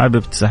 بكم حابب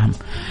تساهم؟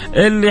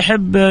 اللي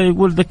يحب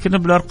يقول ذكرنا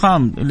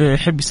بالأرقام، اللي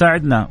يحب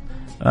يساعدنا.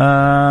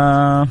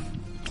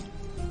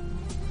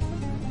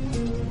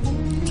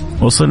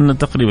 وصلنا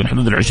تقريبا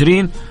حدود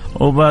 20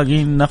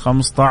 وباقي لنا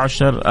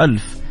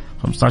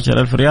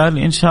 15,000 ريال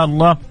إن شاء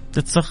الله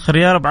تتسخر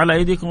يا رب على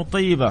أيديكم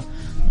الطيبة.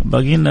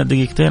 باقي لنا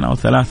دقيقتين أو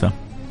 3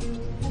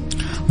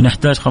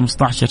 ونحتاج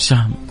 15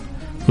 شهم،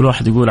 كل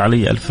واحد يقول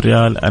علي 1000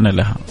 ريال أنا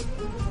لها.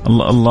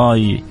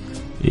 الله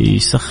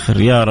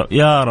يسخر يا رب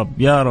يا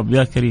رب يا رب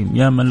يا كريم،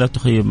 يا من لا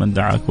تخيب من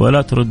دعاك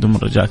ولا ترد من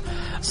رجاك.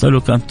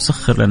 أسألك أن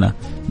تسخر لنا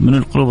من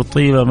القلوب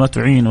الطيبة ما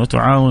تعين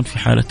وتعاون في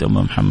حالة أم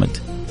محمد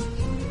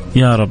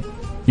يا رب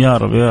يا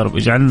رب يا رب.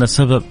 اجعلنا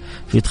سبب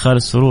في إدخال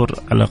السرور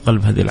على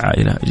قلب هذه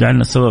العائلة،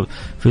 اجعلنا سبب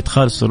في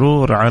إدخال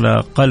السرور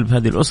على قلب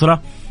هذه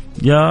الأسرة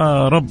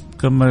يا رب،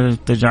 كما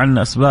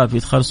تجعلنا أسباب في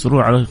إدخال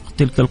السرور على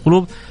تلك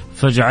القلوب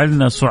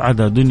فاجعلنا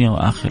سعداء دنيا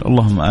وآخر،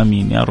 اللهم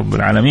آمين يا رب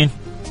العالمين.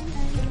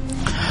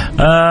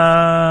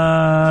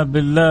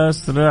 بالله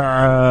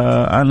اسرع،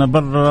 أنا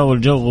برا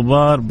والجو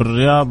غبار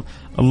بالرياض،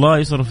 الله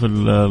يصرف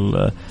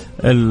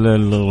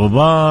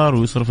الغبار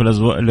ويصرف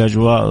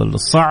الأجواء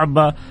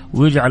الصعبة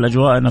ويجعل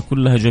أجواءنا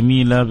كلها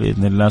جميلة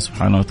بإذن الله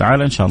سبحانه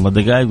وتعالى. إن شاء الله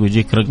دقائق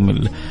ويجيك رقم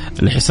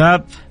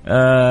الحساب.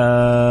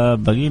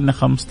 باقي لنا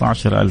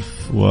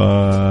 15,000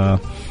 وما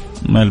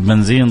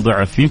البنزين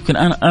ضعف، يمكن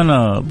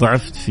أنا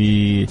ضعفت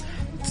في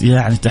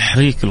يعني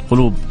تحريك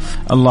القلوب،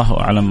 الله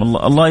أعلم.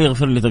 الله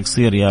يغفر لي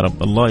تقصيري يا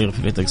رب، الله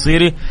يغفر لي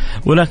تقصيري،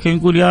 ولكن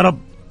نقول يا رب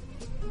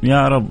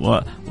يا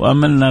رب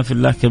وأملنا في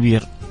الله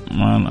كبير.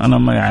 أنا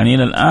ما يعني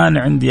إلى الآن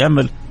عندي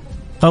أمل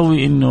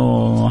قوي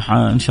إنه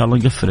إن شاء الله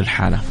نقفل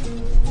الحالة،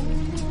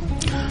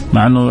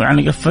 مع إنه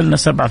يعني قفلنا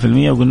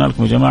 7% وقلنا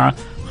لكم يا جماعة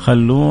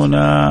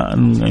خلونا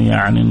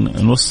يعني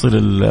نوصل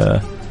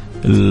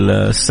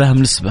السهم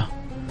نسبة،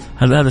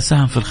 هذا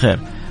سهم في الخير.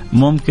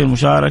 ممكن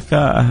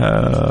مشاركة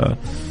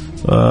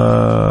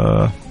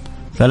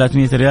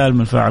 300 ريال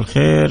من فاعل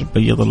خير،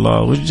 بيض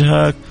الله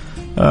وجهك،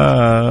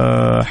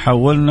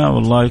 حولنا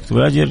والله يكتب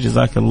الأجر،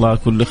 جزاك الله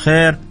كل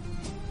خير.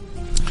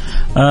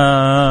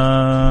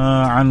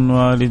 عن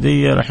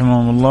والدي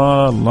رحمهم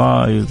الله،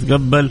 الله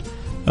يتقبل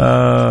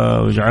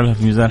ويجعلها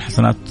في ميزان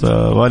حسنات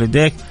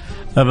والديك.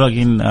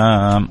 باقي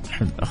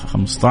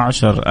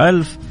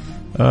 15,000.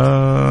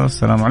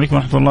 السلام عليكم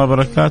ورحمة الله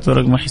وبركاته.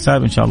 رقم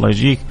الحساب إن شاء الله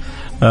يجيك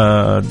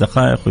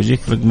دقائق ويجيك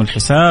رقم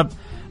الحساب.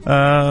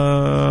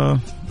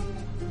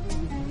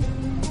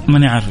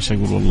 ماني عارف ايش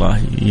اقول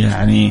والله،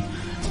 يعني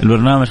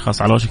البرنامج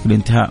خاص على وشك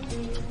الانتهاء،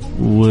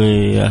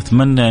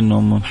 واتمنى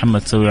انه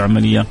محمد تسوي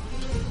عمليه،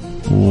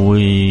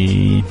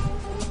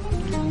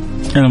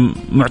 أنا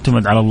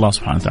معتمد على الله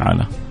سبحانه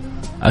وتعالى.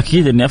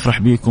 أكيد أني أفرح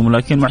بيكم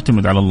ولكن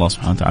معتمد على الله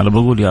سبحانه وتعالى،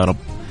 بقول يا رب،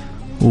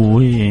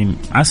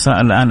 وعسى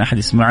الآن أحد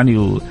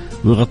يسمعني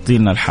ويغطي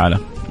لنا الحالة.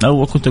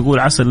 أو كنت أقول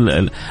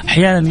عسى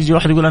أحيانا يجي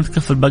واحد يقول أنت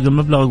تكفل باقي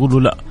المبلغ، أقول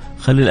له لا،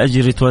 خلي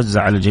الأجر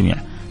يتوزع على الجميع،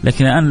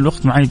 لكن الآن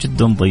الوقت معي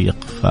جدا ضيق،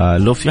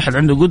 فلو في أحد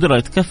عنده قدرة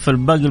يتكفل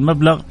باقي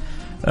المبلغ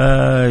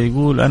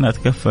يقول أنا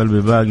أتكفل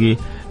بباقي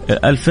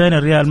 2000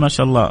 ريال ما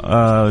شاء الله،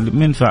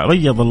 من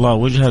بيض الله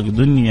وجهك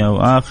دنيا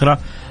وآخرة.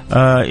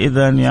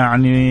 إذا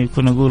يعني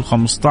كنا نقول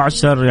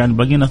 15 يعني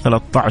بقينا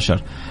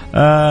 13.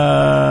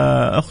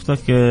 أختك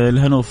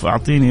الهنوف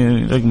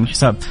أعطيني رقم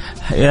الحساب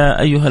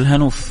يا أيها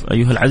الهنوف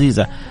أيها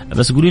العزيزة،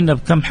 بس قولي لنا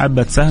بكم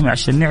حابة تساهمي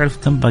عشان نعرف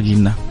كم باقي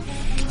لنا.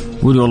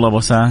 قولي والله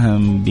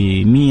بساهم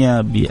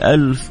ب100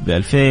 ب1000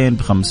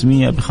 ب2000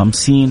 ب500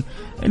 ب50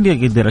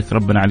 اللي يقدرك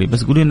ربنا عليه،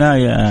 بس قولي لنا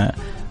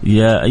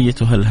يا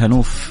أيتها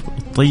الهنوف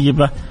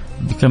الطيبة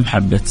بكم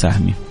حابة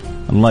تساهمي.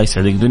 الله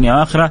يسعدك دنيا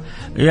وآخرة.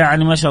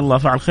 يعني ما شاء الله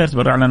فعل خير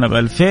تبرع لنا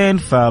ب2000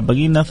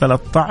 فبقينا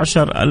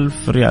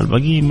 13,000 ريال.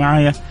 بقي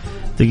معايا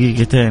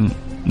دقيقتين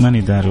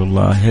ماني داري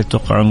والله، هل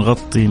توقع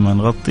نغطي ما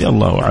نغطي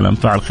الله أعلم.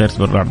 فعل خير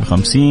تبرع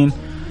ب50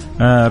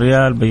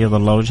 ريال، بيض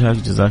الله وجهك،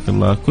 جزاك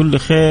الله كل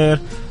خير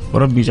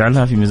وربي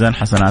يجعلها في ميزان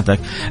حسناتك.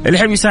 اللي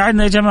يحب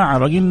يساعدنا يا جماعة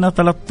بقينا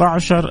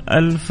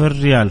 13,000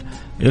 ريال،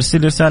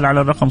 يرسل رسالة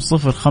على الرقم 054-88-11-700.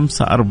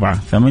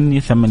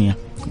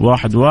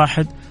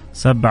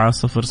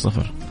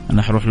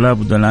 أنا حروح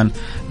لابد الآن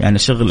يعني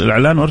شغل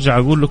الإعلان وارجع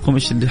أقول لكم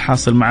إيش اللي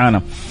حاصل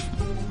معانا.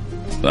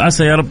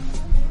 عسى يا رب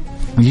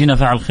يجينا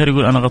فاعل خير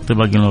يقول أنا غطي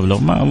باقي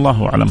المبلغ، ما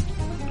الله أعلم.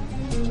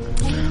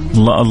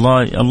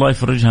 الله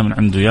يفرجها من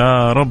عنده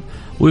يا رب،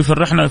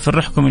 ويفرحنا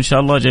ويفرحكم إن شاء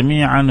الله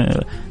جميعا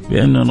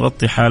بأنه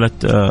نغطي حالة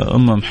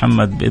أم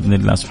محمد بإذن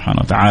الله سبحانه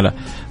وتعالى.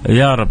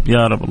 يا رب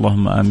يا رب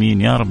اللهم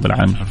آمين يا رب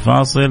العالمين.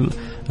 الفاصل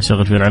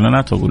أشغل في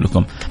الإعلانات وأقول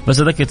لكم، بس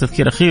أذكر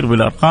تذكير أخير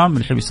بالأرقام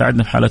اللي يحب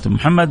يساعدنا في حالة أم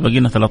محمد.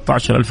 بقينا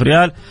 13,000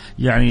 ريال،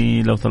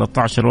 يعني لو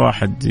 13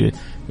 واحد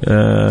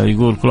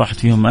يقول كل واحد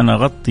فيهم أنا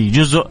غطي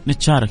جزء،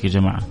 نتشارك يا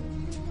جماعة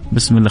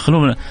بسم الله.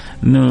 خلونا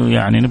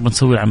يعني نبغى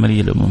نسوي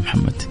العملية لأم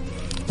محمد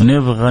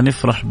ونبغى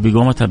نفرح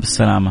بقومتها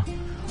بالسلامة.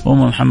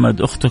 أم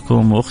محمد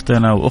أختكم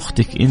وأختنا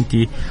وأختك أنت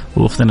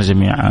وأختنا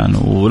جميعا،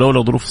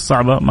 ولولا ظروف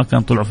صعبة ما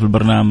كان طلعوا في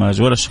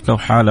البرنامج ولا شكوا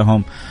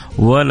حالهم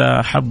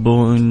ولا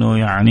حبوا إنه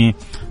يعني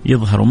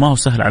يظهروا. ما هو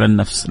سهل على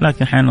النفس،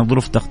 لكن أحيانا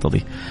الظروف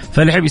تقتضي.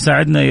 فاللي يحب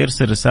يساعدنا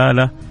يرسل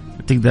رسالة،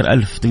 تقدر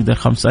 1000 تقدر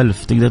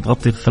 5000 تقدر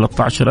تغطي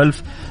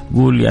 13,000،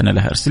 قول لي أنا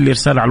لها. ارسل لي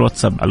رسالة على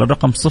الواتساب على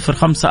الرقم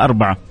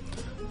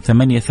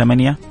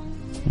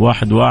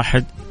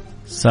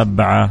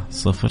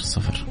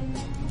 054-88-11-700.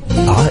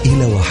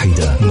 عائلة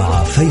واحدة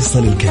مع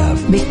فيصل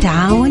الكاف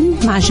بالتعاون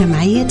مع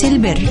جمعية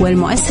البر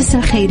والمؤسسة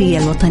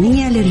الخيرية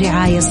الوطنية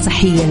للرعاية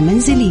الصحية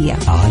المنزلية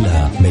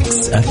على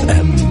ميكس اف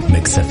ام.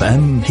 ميكس اف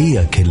ام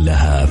هي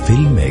كلها في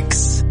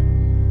الميكس.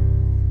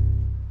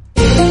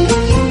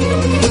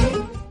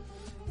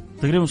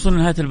 تقريبا وصلنا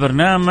لنهاية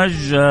البرنامج.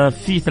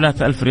 في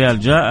 3,000 ريال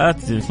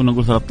جاءت، كنا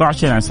نقول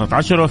 13 يعني صارت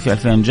 10، وفي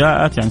 2,000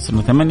 جاءت يعني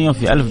صرنا 8،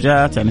 وفي 1000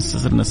 جاءت يعني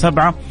صرنا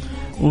 7،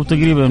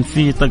 وتقريبا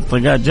في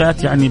طقطقات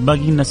جاءت يعني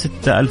باقي لنا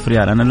 6,000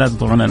 ريال. أنا لازم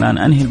طبعا الآن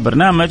أنهي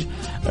البرنامج،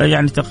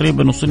 يعني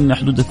تقريبا وصلنا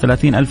حدود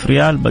 30,000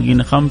 ريال، باقي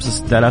لنا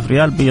 5-6,000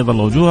 ريال. بيض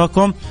الله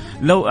وجوهكم.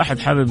 لو أحد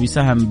حابب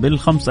يساهم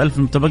بال5,000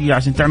 المتبقية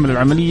عشان تعمل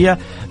العملية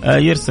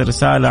يرسل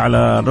رسالة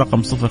على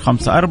الرقم 054-88-11-700.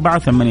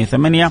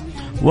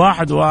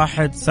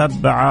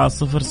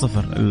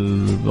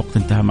 الوقت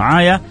انتهى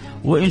معايا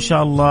وإن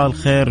شاء الله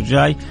الخير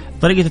جاي.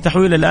 طريقة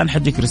التحويل الآن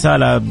حجيك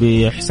رسالة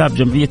بحساب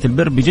جمعية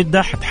البر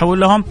بجدة،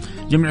 حتحول لهم.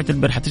 جمعية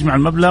البر حتجمع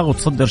المبلغ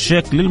وتصدر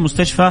شيك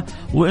للمستشفى،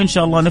 وإن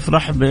شاء الله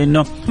نفرح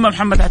بأنه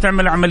محمد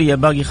حتعمل عملية.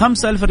 باقي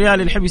 5,000 ريال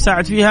اللي يحب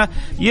يساعد فيها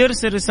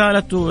يرسل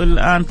رسالته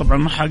الآن. طبعا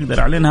ما حقدر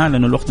أعلنها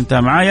لأنه الوقت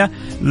انتهى معايا،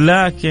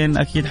 لكن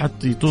أكيد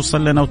حتى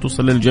توصل لنا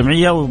وتوصل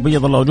للجمعية،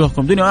 وبيض الله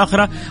وجوهكم دنيا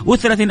وآخرة.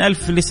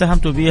 وال30,000 اللي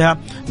ساهمتوا بيها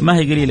ما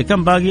هي قليلة.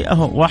 كم باقي؟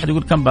 أهو واحد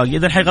يقول كم باقي،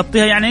 إذا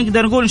حيغطيها يعني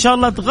نقدر نقول إن شاء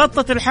الله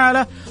تغطت الحالة.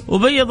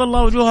 وبيض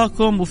الله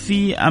وجوهكم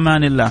وفي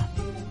أمان الله.